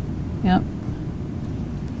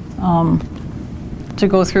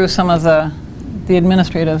go through some of the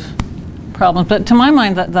administrative problems. But to my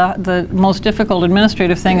mind, the most difficult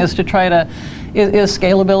administrative thing is to try to is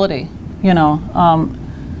scalability. You know,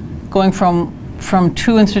 going from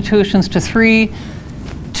 2 institutions to 3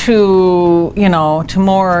 to to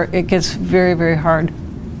more, it gets very, very hard.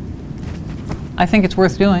 I think it's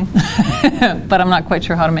worth doing, but I'm not quite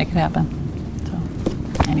sure how to make it happen. So,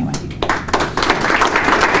 anyway.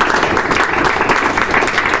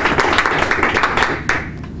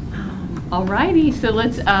 All righty, so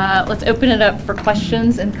let's open it up for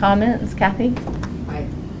questions and comments. Kathy? Hi.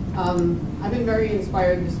 I've been very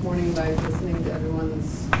inspired this morning by listening to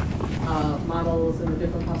everyone's models and the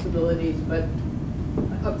different possibilities, but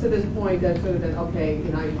up to this point, I've sort of been, okay,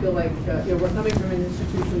 I feel like we're coming from an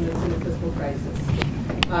institution that's in a fiscal crisis.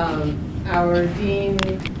 Our dean,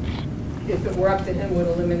 if it were up to him, would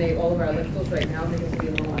eliminate all of our elections right now because we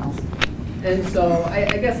have no one else. And so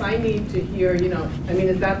I guess I need to hear,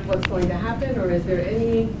 is that what's going to happen, or is there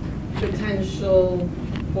any potential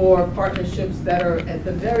for partnerships that are at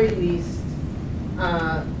the very least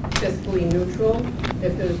fiscally neutral,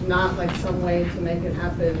 if there's not like some way to make it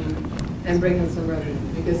happen and bring in some revenue?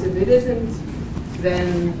 Because if it isn't,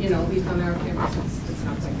 then, at least on our campus, it's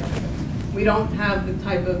not like that. We don't have the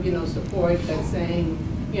type of, support that's saying,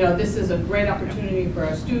 this is a great opportunity for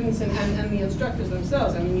our students and the instructors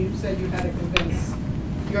themselves. I mean, you said you had to convince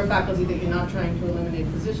your faculty that you're not trying to eliminate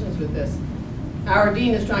positions with this. Our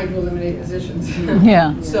dean is trying to eliminate positions.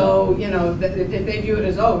 Yeah. So, if they view it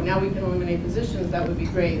as, oh, now we can eliminate positions, that would be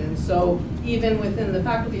great. And so even within the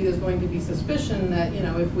faculty, there's going to be suspicion that,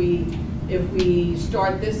 if we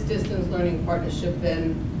start this distance learning partnership,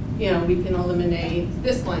 then, we can eliminate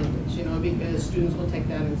this language, because students will take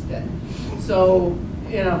that instead. So,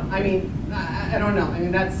 I don't know. I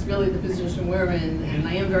mean, that's really the position we're in, and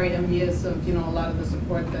I am very envious of, a lot of the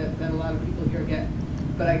support that a lot of people here get.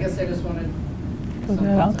 But I guess I just wanted put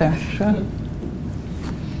that out there. Sure.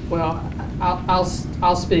 Well,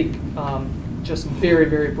 I'll speak just very,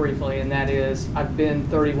 very briefly, and that is, I've been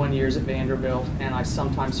 31 years at Vanderbilt, and I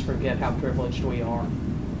sometimes forget how privileged we are.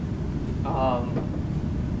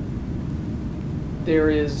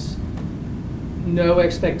 There is no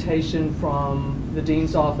expectation from the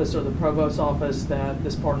dean's office or the provost's office that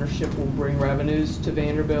this partnership will bring revenues to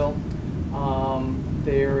Vanderbilt.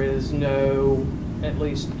 There is no, at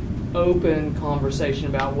least, open conversation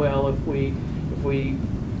about, well, if we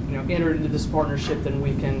enter into this partnership, then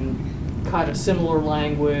we can cut a similar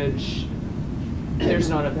language. There's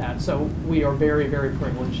none of that. So we are very, very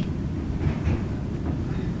privileged.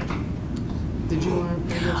 Did you want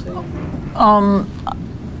to say?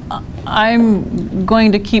 I'm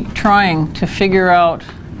going to keep trying to figure out,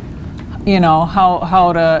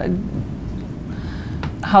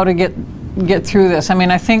 how to get through this. I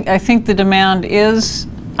mean, I think the demand is.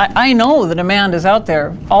 I know the demand is out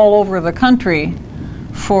there all over the country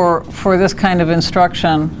for this kind of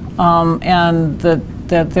instruction, and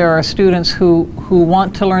that there are students who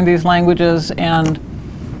want to learn these languages and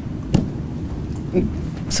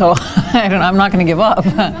So I'm not going to give up.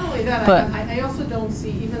 And not only that, But- I also don't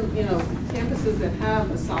see even, campuses that have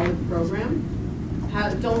a solid program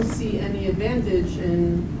don't see any advantage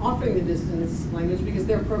in offering the distance language because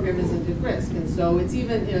their program isn't at risk. And so it's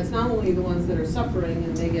even, it's not only the ones that are suffering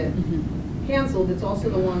and they get canceled, it's also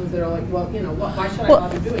the ones that are like, well, why should I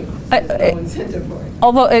bother doing this? There's no incentive for it.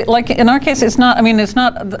 Although, like in our case, it's not. I mean, it's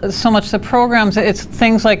not so much the programs. It's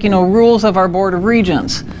things like rules of our Board of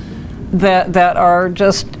Regents that are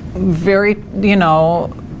just very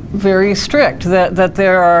very strict. That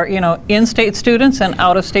there are in-state students and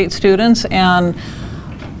out-of-state students, and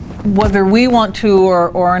whether we want to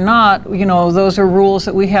or not, those are rules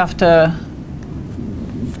that we have to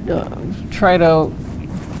try to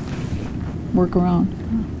work around.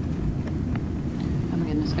 Oh my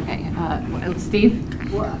goodness, okay.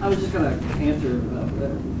 Steve? Well, I was just going to answer,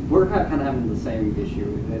 we're kind of having the same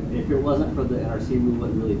issue. If it wasn't for the NRC, we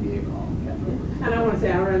wouldn't really be able to catch up. And I want to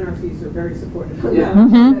say our NRCs are very supportive of Yeah.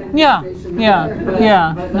 that. Yeah.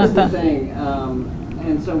 But that's the thing.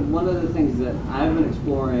 And so one of the things that I've been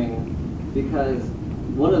exploring, because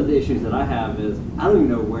one of the issues that I have is I don't even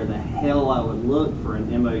know where the hell I would look for an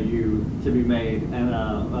MOU to be made in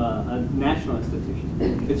a national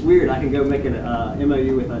institution. It's weird. I can go make an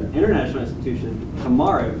MOU with an international institution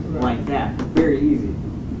tomorrow like that. Very easy.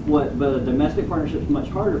 But a domestic partnership is much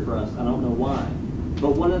harder for us. I don't know why.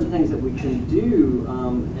 But one of the things that we can do,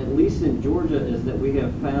 at least in Georgia, is that we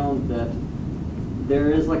have found that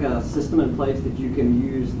there is like a system in place that you can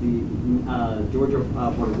use the Georgia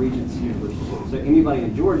Board of Regents University. So anybody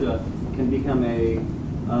in Georgia can become a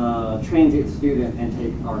transient student and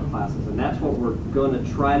take our classes. And that's what we're going to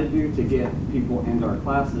try to do to get people into our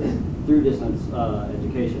classes through distance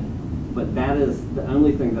education. But that is the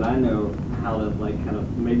only thing that I know how to kind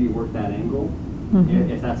of maybe work that angle,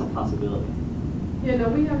 if that's a possibility. Yeah, no,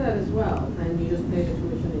 we have that as well, and you just pay the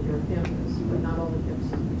tuition at your campus, but not all the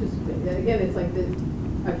campuses participate. And again, it's like a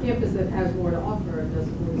campus that has more to offer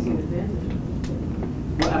doesn't really see an advantage.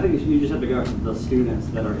 Well, I think you just have to go after the students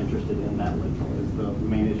that are interested in that is the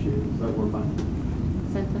main issue that we're finding.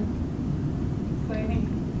 Cynthia? So I think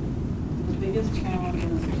the biggest challenge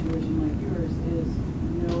in a situation like yours is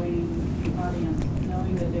knowing the audience,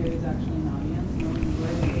 knowing that there is actually an audience, knowing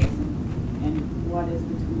where it is, and what is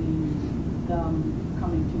between them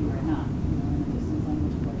coming to you or not, in a distance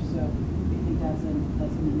language course. So I think that's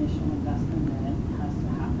an initial investment that has to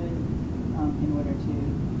happen in order to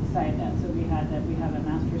decide that. So we have a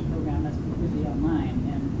master's program that's completely online,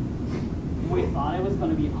 and we thought it was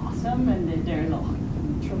going to be awesome, and that there's a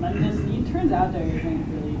tremendous need. Turns out there isn't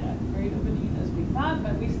really that great of a need as we thought,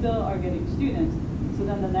 but we still are getting students. So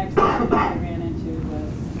then the next thing that I ran into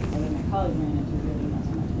was, or that my colleague ran into, really not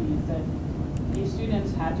so much me, is that these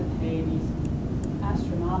students had to pay these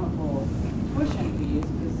astronomical tuition fees,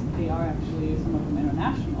 because they are actually, some of them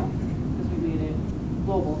international, because we made it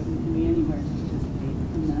global, so you can be anywhere to participate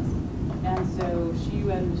in this. And so she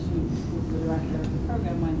was the director of the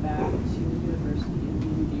program, went back to the university and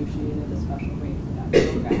negotiated a special rate for that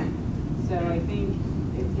program. So I think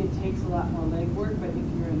it takes a lot more legwork, but if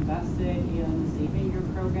you're invested in saving your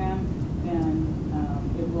program, then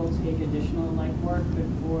it will take additional legwork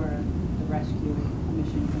before the rescue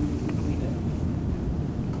mission can be completed.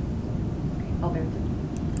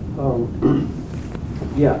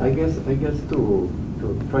 Yeah, I guess to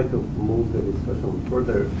try to move the discussion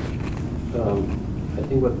further, I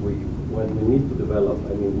think what we need to develop,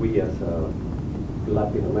 I mean, we as a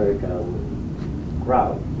Latin American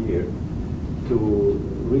crowd here, to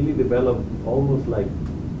really develop almost like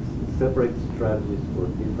separate strategies for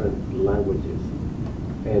different languages,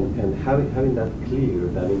 and having that clear,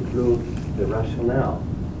 that includes the rationale,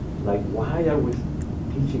 like why are we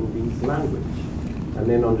teaching this language, and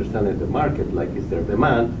then understanding the market, like is there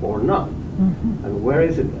demand or not, and where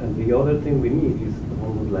is it? And the other thing we need is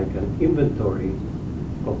almost like an inventory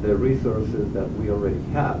of the resources that we already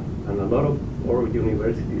have, and a lot of our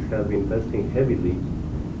universities have been investing heavily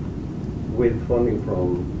with funding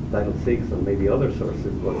from Title VI and maybe other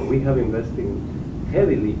sources, but we have investing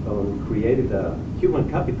heavily on creating a human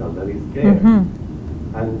capital that is there.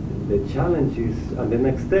 And the challenge is, and the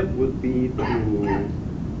next step would be to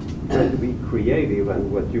try to be creative,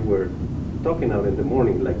 and what you were talking about in the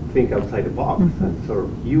morning, like think outside the box and sort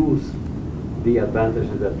of use the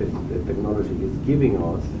advantages that the technology is giving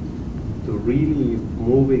us to really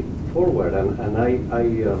move it forward. And I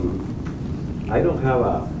don't have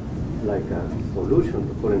a solution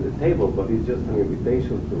to put on the table, but it's just an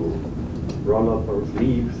invitation to roll up our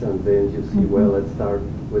sleeves and then just see, well, let's start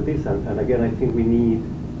with this. And again, I think we need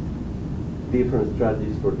different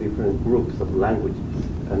strategies for different groups of languages.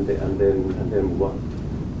 and then what?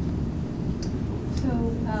 So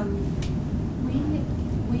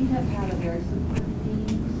we have had a very supportive team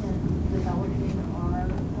in developing our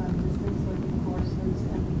distance learning courses,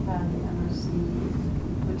 and we had the MRC,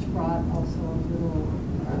 which brought also a little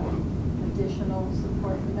additional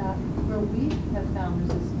support for that. Where we have found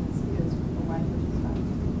resistance is with the languages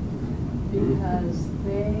faculty, because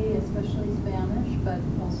they, especially Spanish, but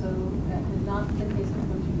also not the case of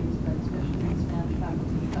Portuguese, but especially in Spanish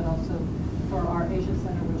faculty, but also for our Asia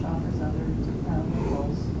Center, which offers other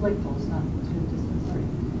LCTLs, not to distance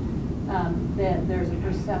learning, that there's a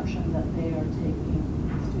perception that they are taking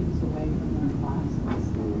students away from their classes.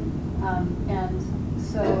 And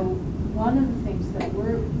so one of the things that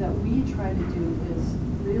we try to do is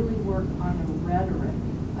really work on the rhetoric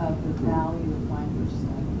of the value of language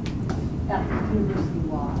study at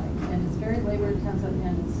university-wide. And it's very labor-intensive,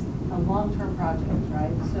 and it's a long-term project,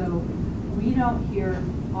 right? So we don't hear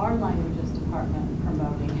our languages department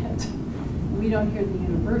promoting it. We don't hear the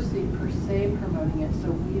university per se promoting it.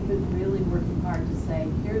 So we've been really working hard to say,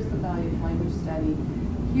 here's the value of language study.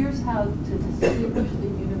 Here's how to distinguish the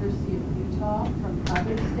University of Utah from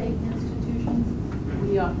other state institutions.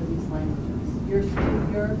 We offer these languages.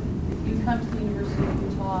 If you come to the University of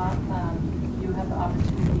Utah, you have the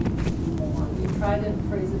opportunity to do more. We try to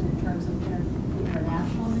phrase it in terms of the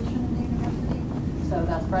international mission of the university. So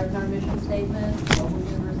that's right in our mission statement, global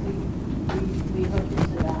university. We hook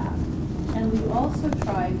into that. And we also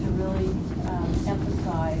try to really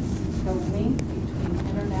emphasize the link between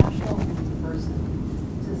international and diversity,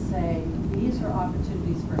 to say these are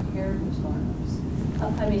opportunities for heritage learners.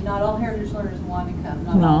 I mean, not all heritage learners want to come,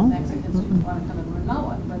 not all Mexican students want to come and learn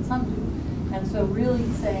Nahuatl, but some do. And so really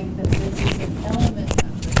saying that this is an element of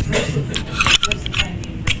diversity kind of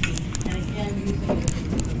university, and again, using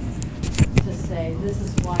it to say this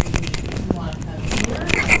is why you want to come here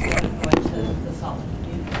instead of going to the Solid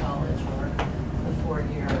Community College or the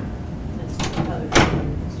four-year other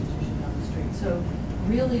institution down the street. So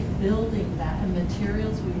really building that, and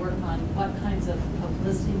materials, we work on what kinds of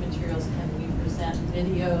publicity materials can we present,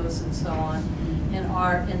 videos and so on, in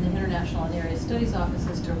the International and Area Studies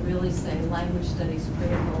offices, to really say language studies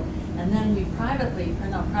critical. And then we privately, or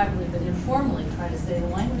not privately, but informally try to say to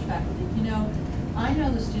language faculty, you know, I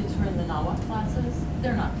know the students who are in the Nahuatl classes,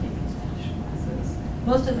 they're not taking Spanish classes.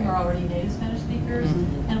 Most of them are already native Spanish speakers,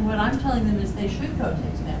 and what I'm telling them is they should go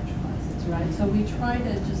take Spanish classes, right? So we try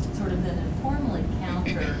to just sort of then informally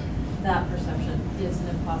counter that perception. It's an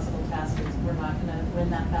impossible task. We're not going to win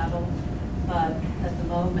that battle, but at the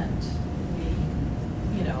moment, we,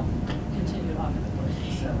 continue to offer the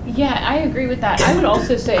courses. So. Yeah, I agree with that. I would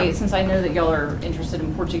also say, since I know that y'all are interested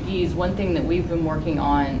in Portuguese, one thing that we've been working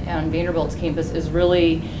on Vanderbilt's campus is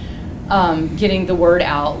really getting the word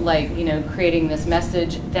out, creating this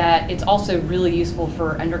message that it's also really useful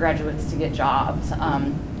for undergraduates to get jobs.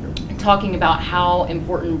 Talking about how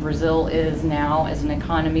important Brazil is now as an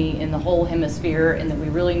economy in the whole hemisphere, and that we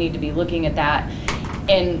really need to be looking at that.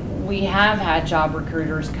 And we have had job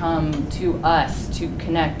recruiters come to us to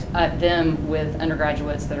connect them with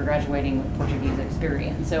undergraduates that are graduating with Portuguese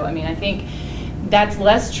experience. So, I mean, I think that's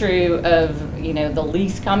less true of, the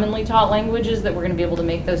least commonly taught languages, that we're going to be able to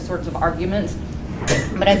make those sorts of arguments.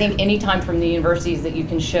 But I think any time from the universities that you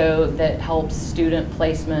can show that helps student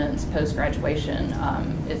placements post-graduation,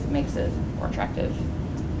 it makes it more attractive.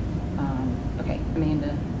 Okay, Amanda,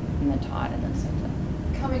 and then Todd, and then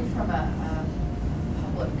Cynthia. Coming from a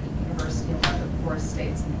public university in one of the poorest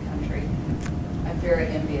states in the country, I'm very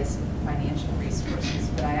envious of the financial resources,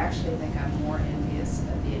 but I actually think I'm more envious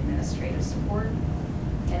of the administrative support.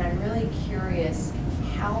 And I'm really curious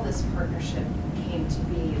how this partnership came to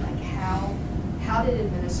be. Like, how did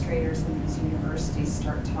administrators in these universities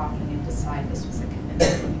start talking and decide this was a commitment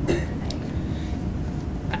that you wanted to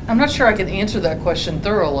make? I'm not sure I can answer that question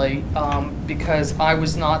thoroughly because I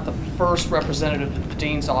was not the first representative of the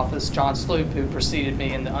dean's office. John Sloop, who preceded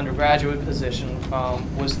me in the undergraduate position,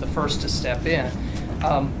 was the first to step in.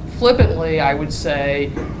 Flippantly, I would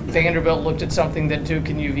say Vanderbilt looked at something that Duke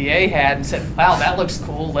and UVA had and said, wow, that looks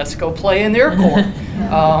cool, let's go play in their court.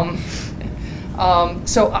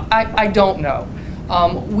 So I don't know.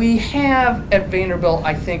 We have at Vanderbilt,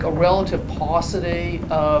 I think, a relative paucity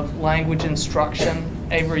of language instruction.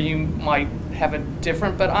 Avery, you might have a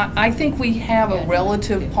different, but I think we have a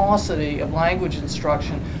relative paucity of language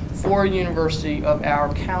instruction for a university of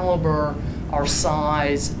our caliber, our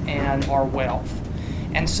size, and our wealth.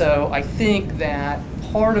 And so I think that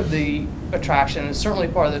part of the attraction, and certainly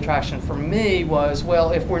part of the attraction for me, was,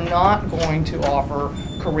 well, if we're not going to offer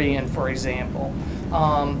Korean, for example,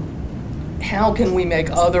 how can we make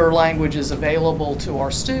other languages available to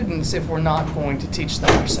our students if we're not going to teach them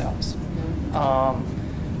ourselves?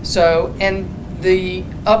 And the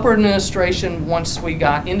upper administration, once we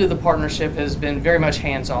got into the partnership, has been very much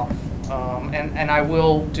hands-off. And I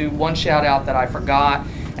will do one shout out that I forgot,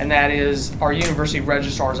 and that is our University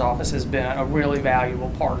Registrar's Office has been a really valuable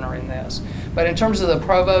partner in this. But in terms of the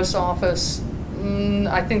Provost's office,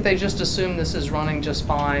 I think they just assume this is running just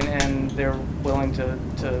fine and they're willing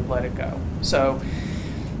to let it go. So,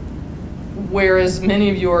 whereas many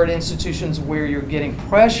of you are at institutions where you're getting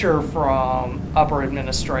pressure from upper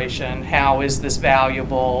administration, how is this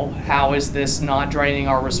valuable? How is this not draining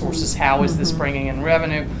our resources? How is this bringing in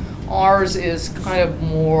revenue? Ours is kind of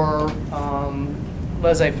more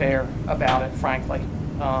laissez-faire about it, frankly.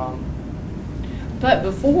 But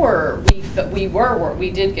before, we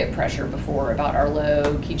did get pressure before about our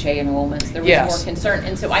low Key-Che enrollments. There was more concern.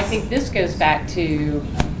 And so I think this goes back to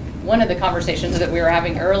one of the conversations that we were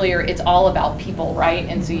having earlier. It's all about people, right?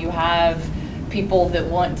 And so you have people that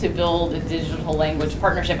want to build a digital language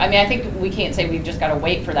partnership. I mean, I think we can't say we've just got to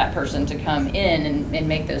wait for that person to come in and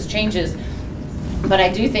make those changes. But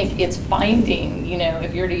I do think it's finding,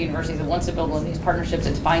 if you're at a university that wants to build one of these partnerships,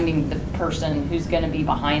 it's finding the person who's going to be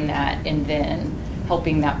behind that and then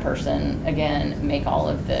helping that person, again, make all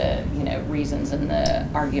of the, reasons and the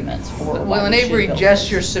arguments for Well, and Avery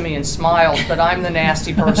gestures to me and smiles, but I'm the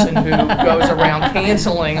nasty person who goes around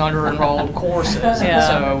canceling under-enrolled courses. And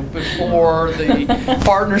so before the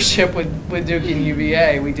partnership with Duke and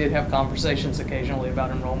UVA, we did have conversations occasionally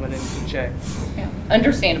about enrollment in Key-Che. Yeah,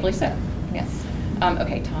 understandably so, yes.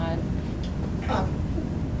 Okay, Todd.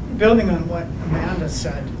 Building on what Amanda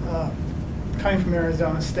said, coming from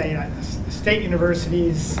Arizona State, state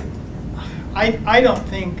universities, I don't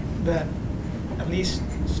think that, at least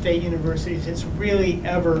state universities, it's really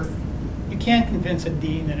ever, you can't convince a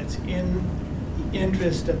dean that it's in the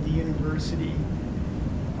interest of the university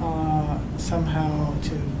somehow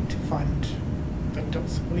to fund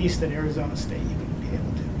victims, at least at Arizona State you wouldn't be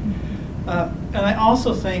able to. And I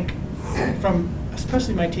also think from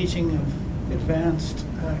especially my teaching of advanced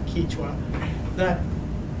Quechua, that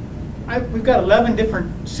we've got 11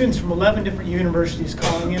 different students from 11 different universities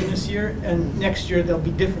calling in this year, and next year there'll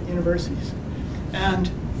be different universities.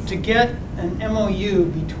 And to get an MOU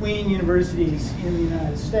between universities in the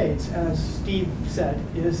United States, as Steve said,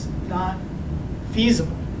 is not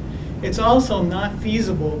feasible. It's also not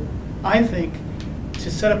feasible, I think,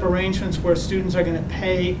 to set up arrangements where students are going to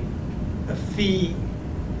pay a fee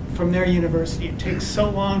from their university. It takes so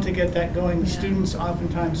long to get that going. The students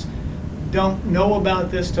oftentimes don't know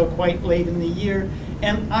about this till quite late in the year.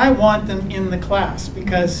 And I want them in the class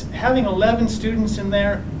because having 11 students in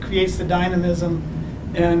there creates the dynamism.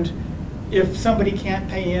 And if somebody can't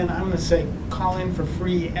pay in, I'm going to say call in for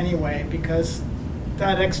free anyway, because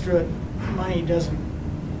that extra money doesn't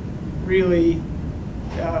really,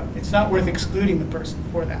 it's not worth excluding the person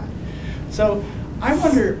for that. So I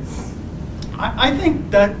wonder, I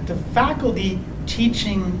think that the faculty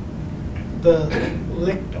teaching the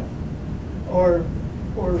licto or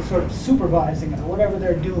sort of supervising it or whatever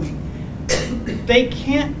they're doing, they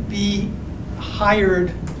can't be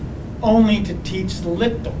hired only to teach the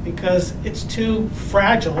licto because it's too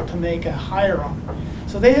fragile to make a hire on.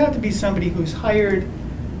 So they have to be somebody who's hired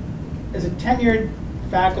as a tenured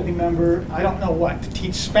faculty member, I don't know what, to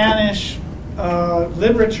teach Spanish,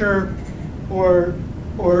 literature, or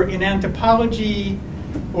in anthropology,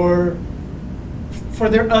 or for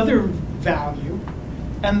their other value,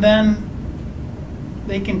 and then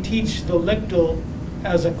they can teach the lictal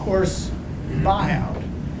as a course buyout.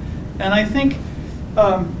 And I think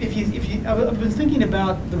I've been thinking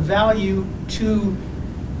about the value to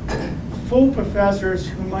full professors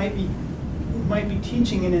who might be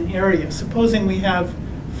teaching in an area. Supposing we have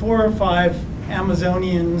 4 or 5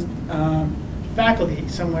 Amazonian faculty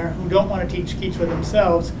somewhere who don't want to teach Quechua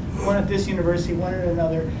themselves, one at this university, one at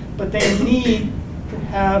another, but they need to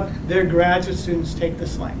have their graduate students take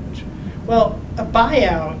this language. Well, a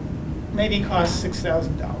buyout maybe costs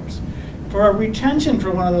 $6,000. For a retention for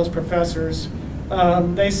one of those professors,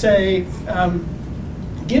 they say,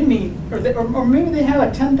 give me, or maybe they have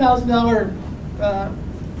a $10,000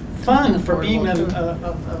 fund for being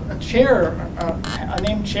a chair, a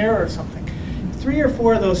named chair or something. 3 or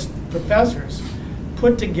 4 of those professors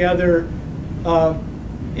put together,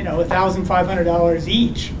 $1,500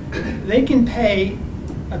 each. They can pay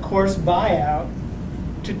a course buyout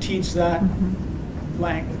to teach that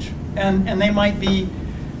language, and they might be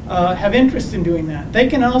have interest in doing that. They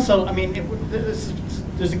can also,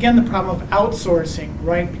 there's again the problem of outsourcing,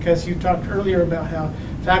 right? Because you talked earlier about how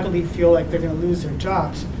faculty feel like they're going to lose their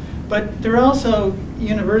jobs. But there are also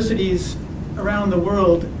universities around the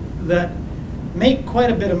world that make quite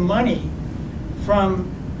a bit of money from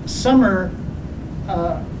summer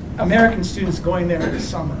American students going there in the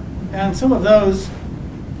summer. And some of those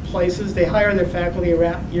places, they hire their faculty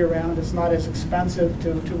year-round. It's not as expensive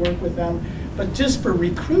to work with them. But just for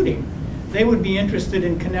recruiting, they would be interested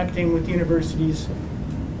in connecting with universities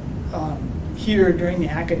here during the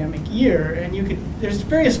academic year. And there's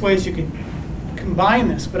various ways you could combine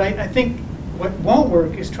this. But I think what won't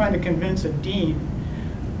work is trying to convince a dean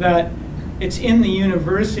that it's in the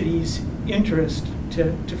university's interest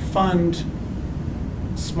to fund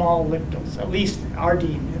small LCTLs, at least our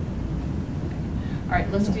dean. All right,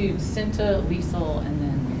 let's do Cinta, Liesel, and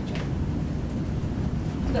then Mary Jo.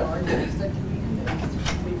 There are things that can be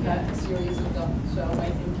convinced. We've got a series of them, so I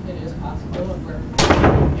think it is possible. And we're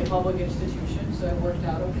a public institution, so it worked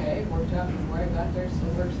out okay. It worked out before I got there, still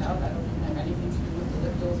works out. I don't think have anything to do with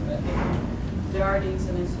the LCTLs, but I think there are deans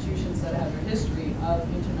and institutions that have a history of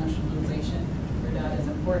internationalization where that is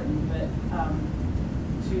important. But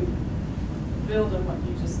to build on what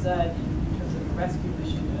you just said in terms of the rescue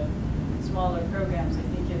mission of smaller programs, I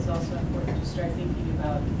think it's also important to start thinking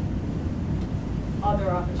about other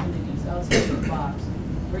opportunities outside the box.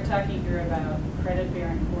 We're talking here about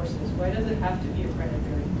credit-bearing courses. Why does it have to be a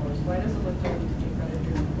credit-bearing course? Why does it look like it to be a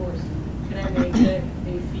credit-bearing course? Can I make it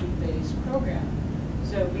a fee-based program?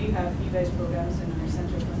 So we have fee-based programs in our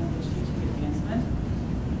Center for Language Teaching Advancement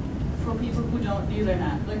for people who don't, these are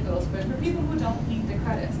not LCTLs, but for people who don't need the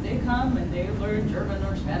credits. They come and they learn German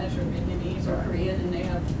or Spanish or Vietnamese or Korean, and they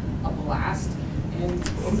have a blast. And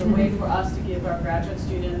it's a way for us to give our graduate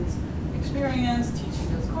students experience teaching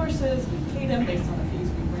those courses. We pay them based on the fees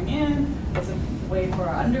we bring in. It's a way for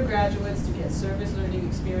our undergraduates to get service learning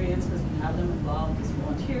experience because we have them involved as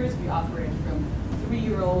volunteers. We offer it from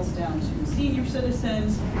 3-year-olds down to senior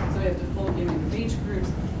citizens, so we have the full gamut of age groups.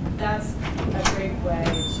 That's a great way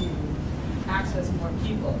to access more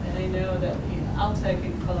people. And I know that Altec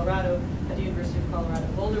in Colorado, at the University of Colorado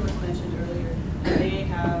Boulder was mentioned earlier, they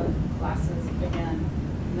have classes, again,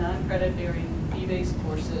 non-credit bearing, fee-based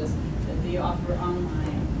courses that they offer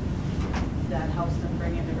online that helps them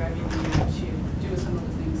bring in the revenue to do some of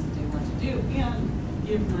the things that they want to do and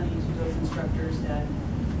give money to those instructors that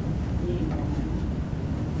need more money.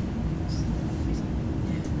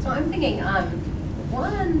 So I'm thinking,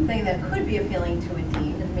 one thing that could be appealing to a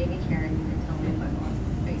dean, and maybe Karen, you can tell me if I'm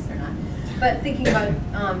off base or not, but thinking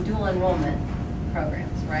about dual enrollment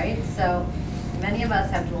programs, right? So many of us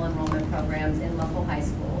have dual enrollment programs in local high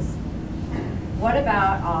schools. What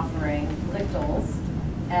about offering LCTLs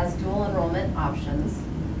as dual enrollment options?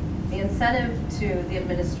 The incentive to the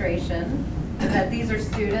administration is that these are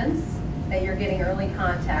students that you're getting early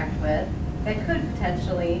contact with that could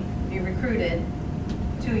potentially be recruited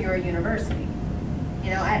to your university.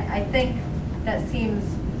 You know, I think that seems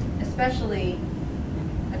especially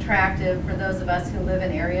attractive for those of us who live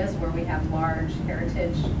in areas where we have large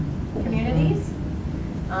heritage communities.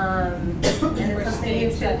 And for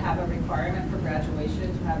states that have a requirement for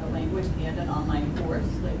graduation to have a language and an online course,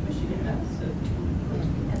 like Michigan does.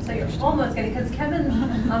 And so you're almost getting, because Kevin's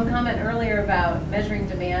comment earlier about measuring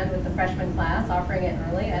demand with the freshman class, offering it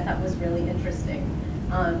early, I thought was really interesting.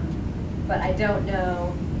 But I don't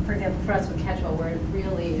know, for example, for us with Catchwell, where it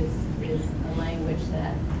really is a language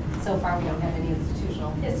that so far we don't have any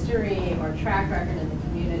institutional history or track record in the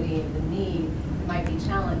community, the need might be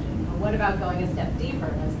challenging. But what about going a step deeper?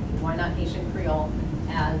 Why not Haitian Creole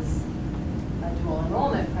as a dual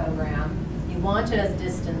enrollment program? You launch it as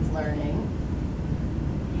distance learning,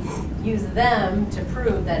 use them to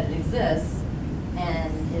prove that it exists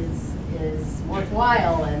and is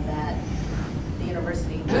worthwhile and that the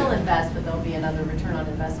university will invest, but there'll be another return on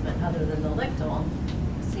investment other than the LCTL.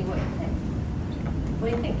 See what you think. What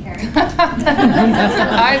do you think, Karen?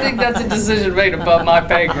 I think that's a decision made above my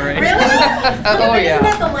pay grade. Really? Oh, yeah. Isn't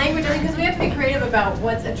that the language? I mean, because we have to be creative about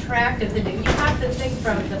what's attractive to do. You have to think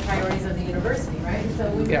from the priorities of the university, right? So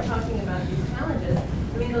when you're talking about these challenges,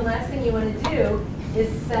 I mean, the last thing you want to do is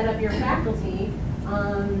set up your faculty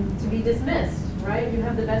to be dismissed, right? You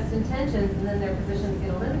have the best intentions, and then their positions get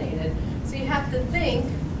eliminated. So you have to think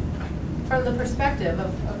from the perspective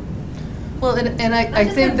of well, and I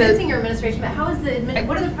just think that your administration, but how is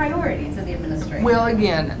what are the priorities of the administration? Well,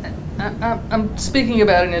 again, I'm speaking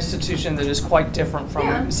about an institution that is quite different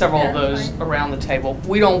from several of those around the table.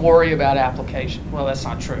 We don't worry about application. Well, that's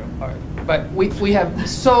not true. But we have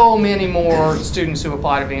so many more students who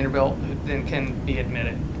apply to Vanderbilt than can be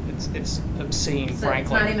admitted. It's obscene, So frankly.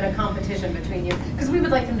 it's not even a competition between you, because we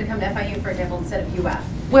would like them to come to FIU, for example, instead of UF.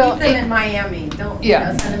 Well, Keep them in Miami. Don't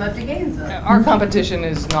yeah. send them up to Gainesville. Our competition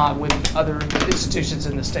is not with other institutions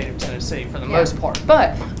in the state of Tennessee for the most part.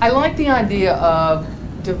 But I like the idea of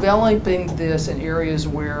developing this in areas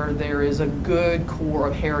where there is a good core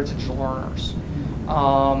of heritage learners.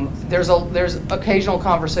 There's occasional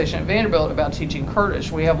conversation at Vanderbilt about teaching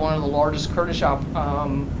Kurdish. We have one of the largest Kurdish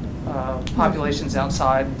populations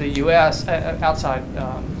outside the U.S., outside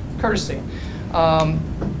Kurdistan.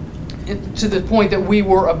 To the point that we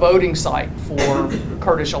were a voting site for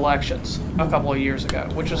Kurdish elections a couple of years ago,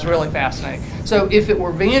 which was really fascinating. So if it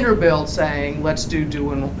were Vanderbilt saying, let's do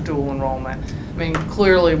dual enrollment, I mean,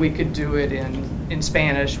 clearly we could do it in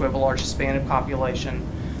Spanish. We have a large Hispanic population.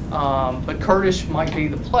 But Kurdish might be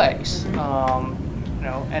the place, you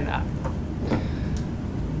know, and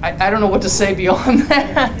I don't know what to say beyond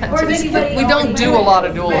that. Or We don't do a lot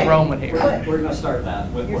of dual enrollment here. We're going to start that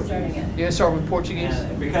with You're Portuguese. starting it. You start with Portuguese?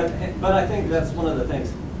 But I think that's one of the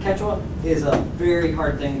things. Quechua is a very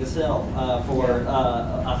hard thing to sell for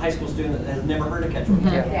a high school student that has never heard of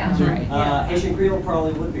Quechua. Yeah, right. Haitian Creole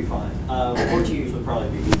probably would be fine. Portuguese would probably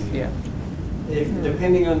be easy. Yeah.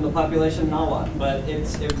 Depending on the population, Nahuatl. But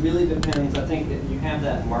it really depends. I think that you have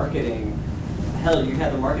that marketing. Hell, you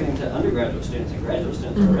have the marketing to undergraduate students and graduate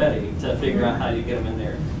students already to figure out how you get them in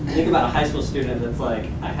there. Think about a high school student that's like,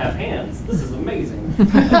 I have hands. This is amazing. This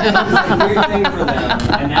is a weird thing for them,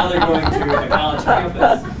 and now they're going to a college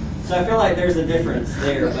campus. So I feel like there's a difference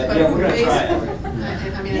there, but yeah, we're going to try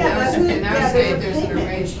it. I mean, in our state, there's an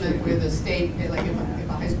arrangement where the state, like if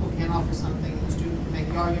a high school can't offer something, the student can make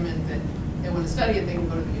the argument that they want to study it, they can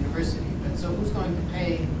go to the university. But so who's going to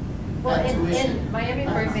pay that tuition? In Miami,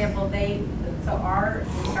 for example, so our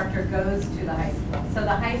instructor goes to the high school. So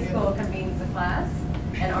the high school convenes the class,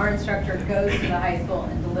 and our instructor goes to the high school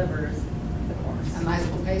and delivers the course. And the high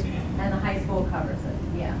school pays for it? And the high school covers it,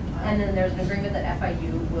 yeah. And then there's an agreement that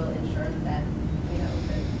FIU will ensure that, you know,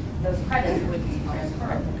 that those credits would be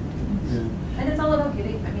transferable. And it's all about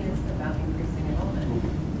getting, I mean, it's about increasing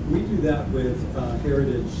enrollment. We do that with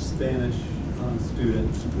Heritage Spanish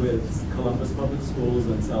students with Columbus Public Schools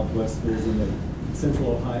and Southwest Schools in the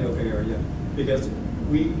Central Ohio area, because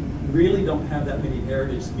we really don't have that many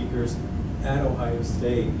heritage speakers at Ohio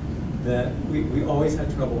State, that we always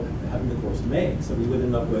had trouble having the course made. So we would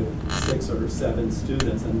end up with 6 or 7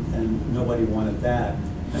 students, and nobody wanted that.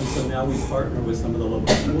 And so now we partner with some of the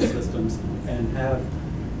local school systems and have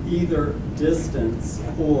either distance,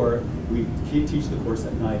 or we teach the course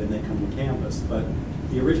at night and they come to campus. But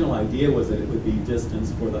the original idea was that it would be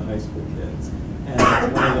distance for the high school kids. And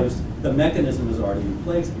it's one of those, the mechanism is already in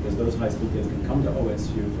place because those high school kids can come to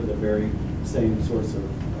OSU for the very same sorts of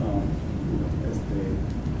you know, as the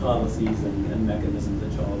policies and mechanisms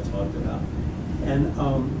that y'all have talked about. And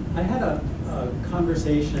I had a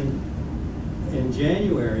conversation in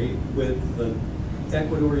January with the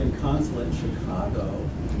Ecuadorian consulate in Chicago,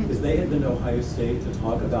 because they had been to Ohio State to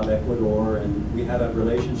talk about Ecuador, and we had a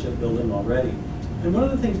relationship building already. And one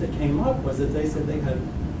of the things that came up was that they said they had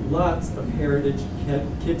lots of heritage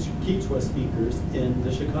Quechua speakers in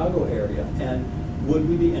the Chicago area, and would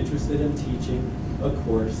we be interested in teaching a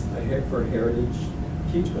course for heritage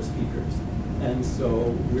Quechua speakers? And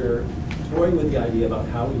so we're toying with the idea about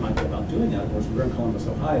how we might go about doing that. Of course, we're in Columbus,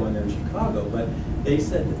 Ohio, and they're in Chicago, but they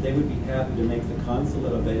said that they would be happy to make the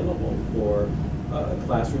consulate available for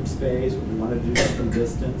classroom space, or we want to do that from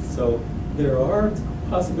distance. So there are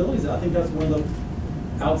possibilities. I think that's one of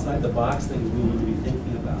the outside the box things we need to be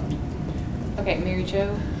thinking about. Okay, Mary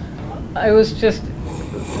Jo? I was just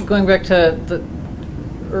going back to the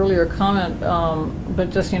earlier comment,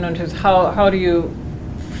 but just, you know, just how do you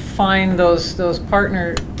find those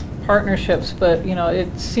partnerships? But, you know,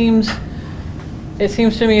 it seems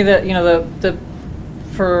to me that, you know,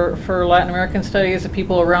 for Latin American studies, the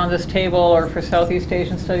people around this table, or for Southeast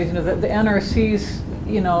Asian studies, you know, the NRCs,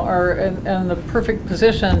 you know, are in the perfect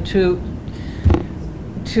position to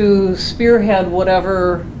spearhead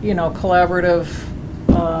whatever, you know, collaborative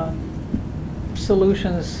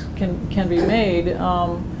solutions can be made.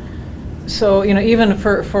 So, you know, even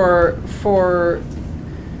for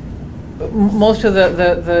most of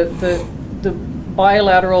the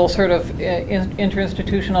bilateral sort of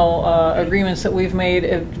interinstitutional agreements that we've made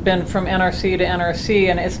have been from NRC to NRC,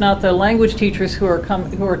 and it's not the language teachers who are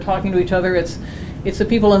talking to each other. It's the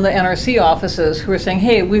people in the NRC offices who are saying,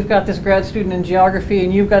 hey, we've got this grad student in geography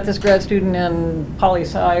and you've got this grad student in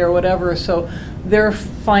poli-sci or whatever. So they're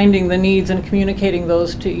finding the needs and communicating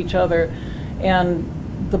those to each other. And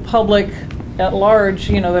the public at large,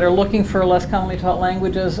 you know, that are looking for less commonly taught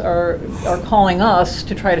languages are calling us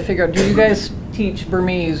to try to figure out, do you guys teach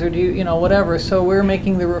Burmese, or do you, you know, whatever. So we're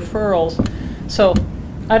making the referrals. So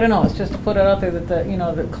I don't know, it's just to put it out there that the, you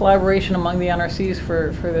know, the collaboration among the NRCs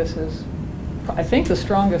for this is, I think, the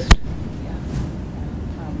strongest.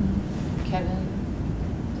 Kevin?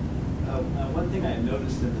 One thing I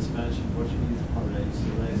noticed in the Spanish and Portuguese part at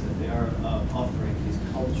UCLA is that they are offering these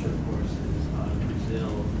culture courses on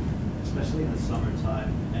Brazil, especially in the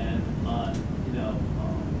summertime, and on, you know,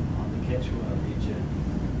 on the Quechua region,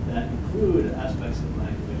 that include aspects of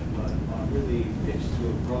language, but are really pitched to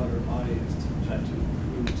a broader audience to try to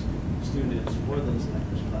recruit students for those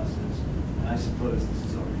language classes. And I suppose this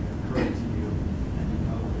is already occurring to you, and you're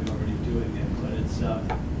probably already doing it, but it's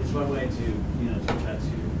one way to, you know, to try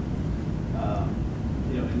to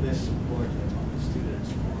you know, enlist support among the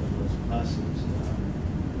students for those classes.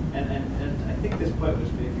 And I think this point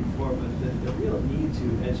was made before, but the real need to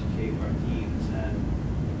educate our deans and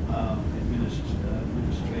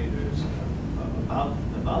administrators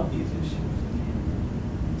about these issues. I mean,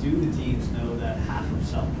 do the deans know that half of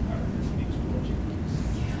South America speaks Portuguese?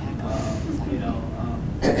 You know,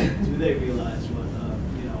 do they realize what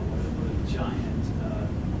you know, what a giant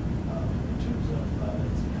in terms of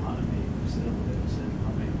its economy Brazil is, and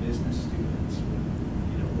how many business students would,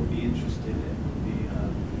 you know, will be interested in, would be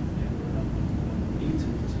need to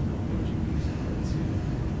know Portuguese in order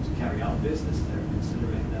to carry out business there,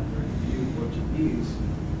 considering that very few Portuguese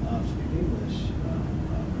speak English,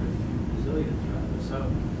 very few Brazilians rather. So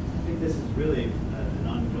I think this is really an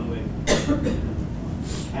ongoing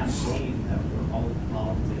campaign that we're all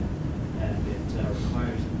involved in, and it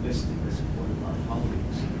requires enlisting the support of our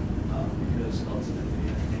colleagues, because ultimately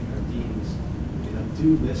I think our deans, you know,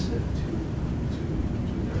 do listen to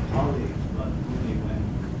their colleagues, but only when,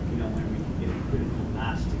 you know, when we can get a critical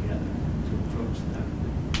mass together to approach them.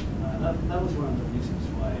 That was one of the reasons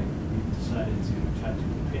why we decided to try to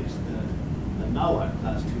pitch the NAWAC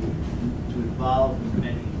class to involve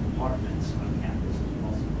many departments on campus as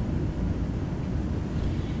possible.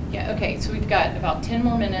 Yeah, okay, so we've got about 10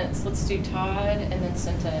 more minutes. Let's do Todd, and then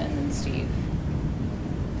Cinta, and then Steve.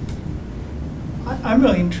 I'm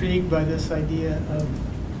really intrigued by this idea of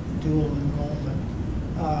dual enrollment,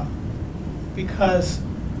 because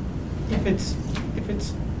if it's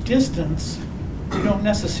distance, you don't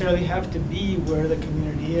necessarily have to be where the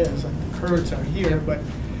community is. Like the Kurds are here, but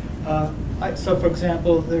so for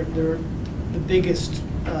example, they're the biggest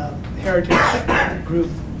heritage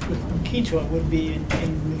group with Quechua would be in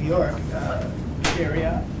New York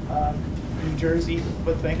area, New Jersey,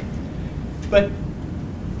 would think. But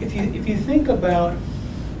if you think about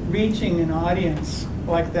reaching an audience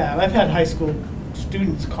like that, I've had high school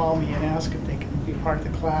students call me and ask if they can be part of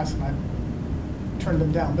the class, and I've turned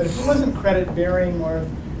them down. But if it wasn't credit bearing, or if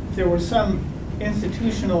there was some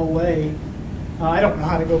institutional way, I don't know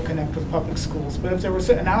how to go connect with public schools, but if there was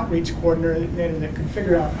an outreach coordinator that could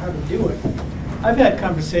figure out how to do it. I've had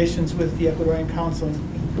conversations with the Ecuadorian Council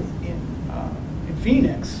in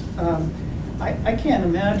Phoenix. I can't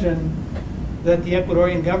imagine that the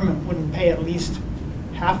Ecuadorian government wouldn't pay at least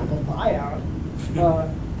half of a buyout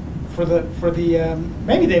for the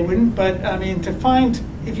maybe they wouldn't, but I mean, to find,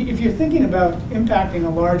 if you're thinking about impacting a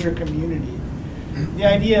larger community, the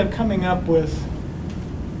idea of coming up with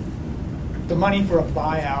the money for a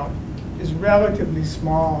buyout is relatively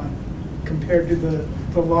small compared to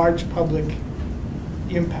the large public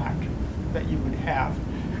impact that you would have.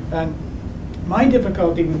 And my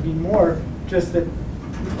difficulty would be more just that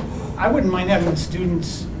I wouldn't mind having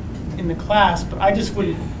students in the class, but I just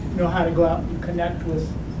wouldn't know how to go out and connect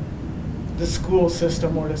with the school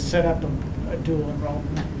system or to set up a dual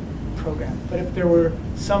enrollment program. But if there were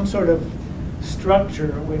some sort of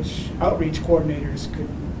structure which outreach coordinators could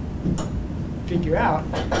figure out,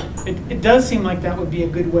 it does seem like that would be a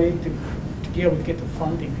good way to be able to get the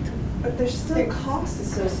funding. But there's still costs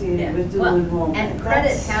associated with dual enrollment. And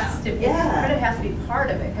credit has to be part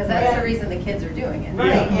of it, because that's the reason the kids are doing it.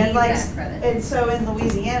 Right, and like, that credit. and so in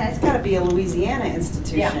Louisiana, it's got to be a Louisiana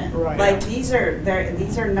institution. Yeah. Right. Like these are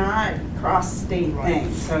not cross-state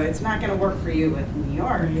things, so it's not going to work for you with New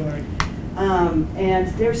York. New York. And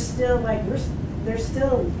there's still there's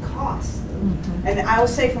still costs. Mm-hmm. And I will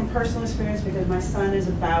say from personal experience, because my son is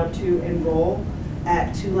about to enroll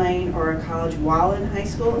at Tulane or a college while in high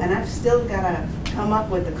school, and I've still got to come up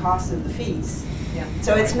with the cost of the fees. Yeah.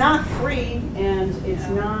 So it's not free, and it's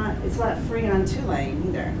not free on Tulane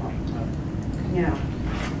either. You know.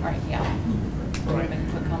 All right, yeah. Right.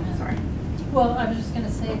 Quick comment. Sorry. Well, I was just going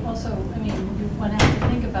to say also, I mean, you want to have to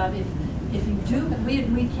think about if you do,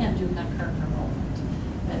 we can't do concurrent enrollment.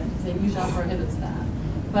 and the UJA prohibits that.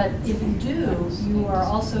 But if you do, you are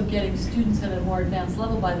also getting students at a more advanced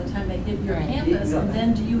level by the time they hit your campus, and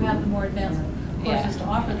then do you have the more advanced courses to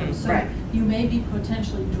offer them? So you may be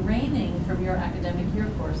potentially draining from your academic year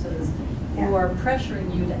courses, or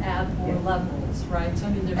pressuring you to add more levels, right? So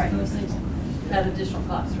I mean, there's those things at additional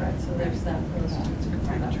costs, right? So there's that.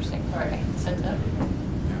 Interesting. All right, Cinta.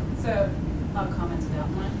 So I'll comment to that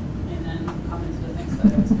one, and then comment to the things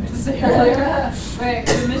that I was going to say earlier. Right,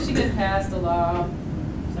 so Michigan passed a law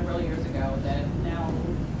several years ago that now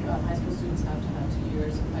high school students have to have 2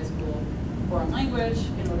 years of high school foreign language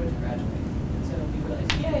in order to graduate. So we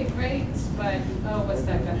realized, yay, great, but oh, what's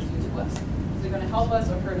that got to do to us? Is it going to help us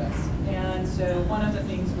or hurt us? And so one of the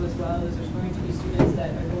things was, well, is there's going to be students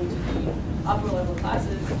that are going to be upper level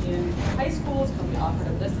classes in high schools, can be offered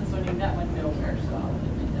a distance learning. That went nowhere, so I'll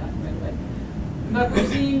admit that right away. But we're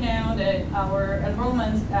seeing now that our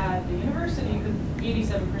enrollments at the university,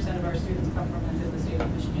 87% of our students come from within the state of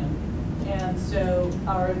Michigan. And so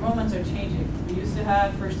our enrollments are changing. We used to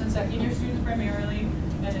have first and second year students primarily,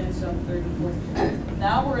 and then some third and fourth year.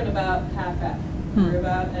 Now we're at about half-half. We're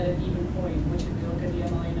about at an even point, which if you look at the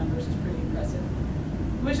MLA numbers is pretty impressive.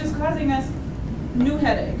 Which is causing us new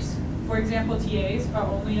headaches. For example, TAs are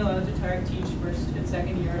only allowed to teach first and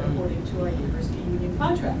second year according to our university union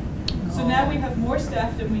contract. So now we have more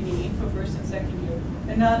staff than we need for first and second year,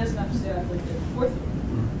 and not as enough staff like the fourth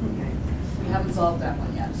year. We haven't solved that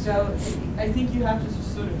one yet. So I think you have to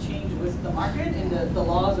sort of change with the market and the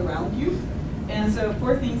laws around you. And so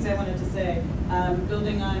 4 things I wanted to say,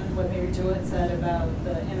 building on what Mary Jo had said about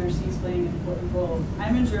the NRCs playing an important role.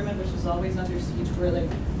 I'm in German, which is always under siege. We're like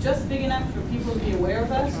just big enough for people to be aware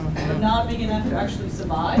of us, but not big enough to actually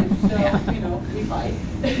survive. So, you know, we fight.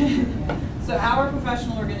 So our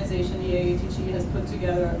professional organization, the AATG, has put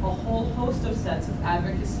together a whole host of sets of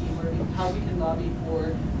advocacy where how we can lobby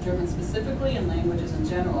for German specifically and languages in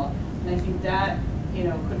general. And I think that, you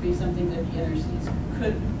know, could be something that the NRCs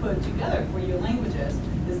could put together for your languages,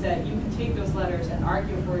 is that you can take those letters and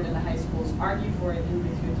argue for it in the high schools, argue for it in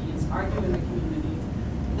with your deans, argue in the community.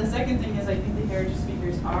 The second thing is I think the heritage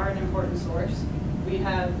speakers are an important source. We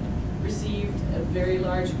have received a very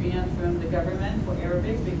large grant from the government for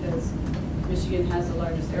Arabic because Michigan has the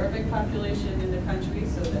largest Arabic population in the country,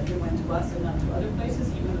 so that they went to us and not to other places,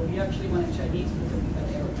 even though we actually wanted Chinese because we had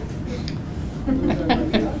Arabic.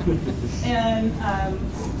 And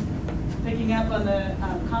picking up on the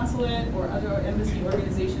consulate or other embassy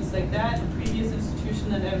organizations like that, the previous institution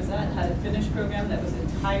that I was at had a Finnish program that was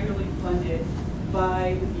entirely funded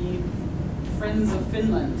by the Friends of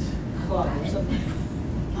Finland club or something.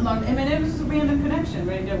 I mean, it was just a random connection,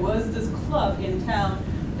 right? There was this club in town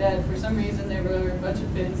that for some reason there were a bunch of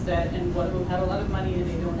Finns that, and one of them had a lot of money and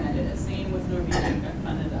they donated it. Same with Norwegian, got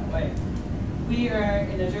funded that way. We are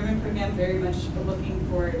in a German program very much looking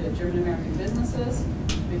for the German American businesses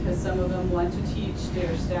because some of them want to teach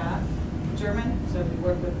their staff German, so we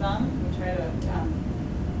work with them. We try to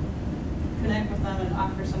connect with them and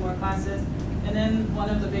offer some more classes. And then one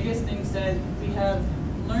of the biggest things that we have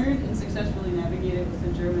learned and successfully navigated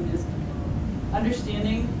within German is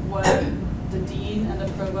understanding what the dean and the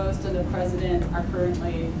provost and the president are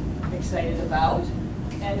currently excited about,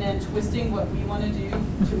 and then twisting what we want to do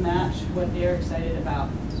to match what they're excited about.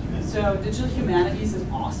 So digital humanities is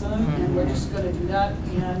awesome, and we're just going to do that,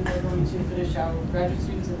 and we're going to finish our graduate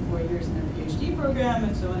students in 4 years in their PhD program,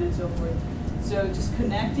 and so on and so forth. So just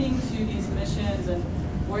connecting to these missions and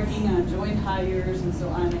working on joint hires and so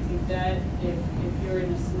on, I think that if you're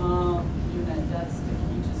in a small unit, that's the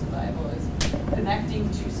key to survival, is connecting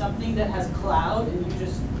to something that has cloud and you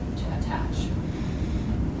just attach.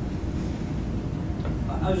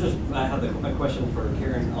 I have a question for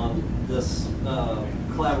Karen on this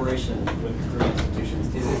collaboration with Korean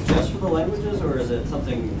institutions. Is it just for the languages, or is it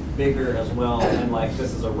something bigger as well? And like,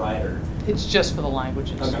 this is a writer. It's just for the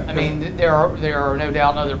languages. Okay. I mean, there are no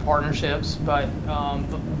doubt other partnerships, but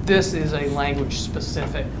this is a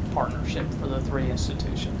language-specific partnership for the 3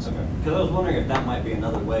 institutions. Okay. Because I was wondering if that might be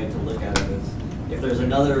another way to look at it, is if there's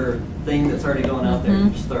another thing that's already going out there,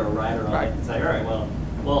 just throw a writer on it and say, all right, well,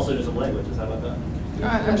 we'll also do some languages. How about that?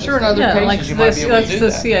 I'm sure in other cases like you might be able to do that.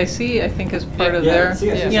 that's the CIC, I think, is part of their.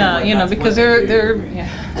 CIC You know, because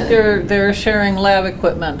they're sharing lab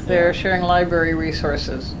equipment, they're sharing library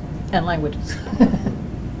resources and languages.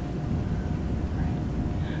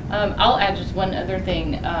 I'll add just one other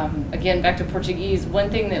thing. Again, back to Portuguese. One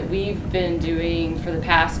thing that we've been doing for the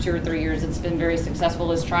past 2 or 3 years that's been very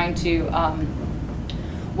successful is trying to,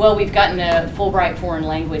 well, we've gotten a Fulbright foreign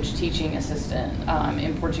language teaching assistant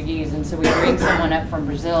in Portuguese, and so we bring someone up from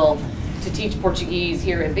Brazil to teach Portuguese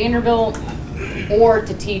here at Vanderbilt. or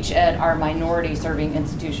to teach at our minority serving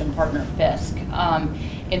institution partner, FISC.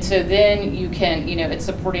 And so then you can, it's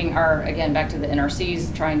supporting our, again, back to the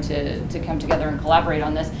NRCs trying to come together and collaborate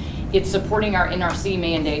on this. It's supporting our NRC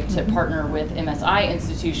mandate to partner with MSI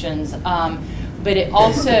institutions. But it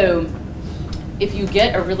also, if you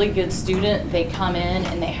get a really good student, they come in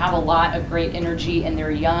and they have a lot of great energy and they're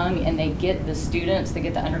young and they get the students, they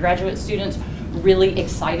get the undergraduate students really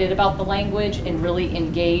excited about the language and really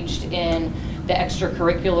engaged in the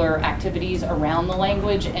extracurricular activities around the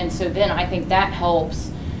language. And so then I think that helps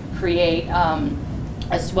create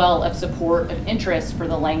a swell of support, of interest for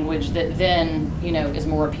the language that then, is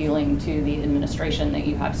more appealing to the administration that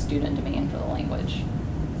you have student demand for the language.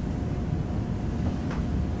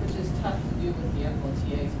 Which is tough to do with the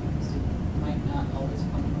FLTAs because it might not always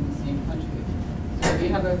come from the same country. So if you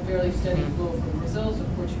have a fairly steady flow from Brazil, so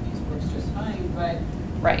Portuguese works just fine, but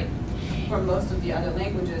right. For most of the other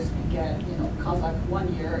languages, we get, Kazakh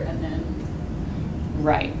 1 year and then.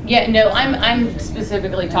 Right. Yeah, no, I'm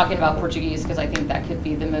specifically talking about Portuguese because I think that could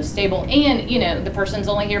be the most stable. And, the person's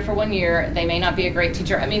only here for 1 year. They may not be a great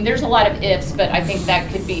teacher. I mean, there's a lot of ifs, but I think that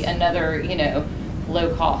could be another,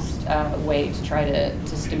 low cost way to try to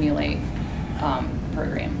stimulate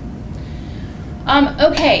program.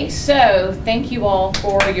 Okay, so thank you all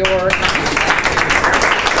for your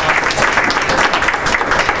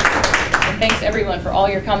and thanks everyone for all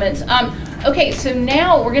your comments. Okay, so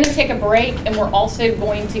now we're going to take a break, and we're also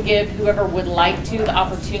going to give whoever would like to the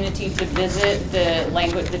opportunity to visit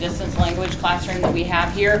the distance language classroom that we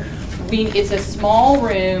have here. It's a small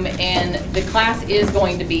room, and the class is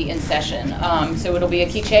going to be in session. So it'll be a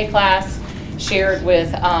Quiche class shared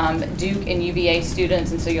with Duke and UVA students,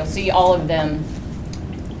 and so you'll see all of them.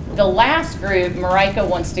 The last group, Marika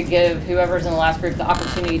wants to give whoever's in the last group the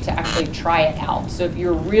opportunity to actually try it out. So if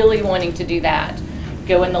you're really wanting to do that,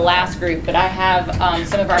 go in the last group. But I have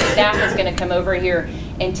some of our staff is going to come over here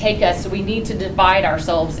and take us. So we need to divide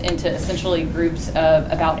ourselves into essentially groups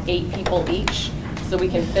of about 8 people each so we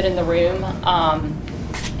can fit in the room.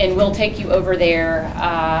 And we'll take you over there.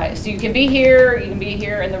 So you can be here in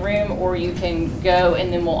the room, or you can go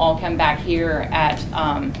and then we'll all come back here at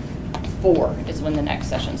 4 is when the next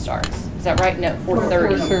session starts. Is that right? No,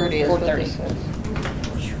 4:30. 4:30 is what 4:30. this says.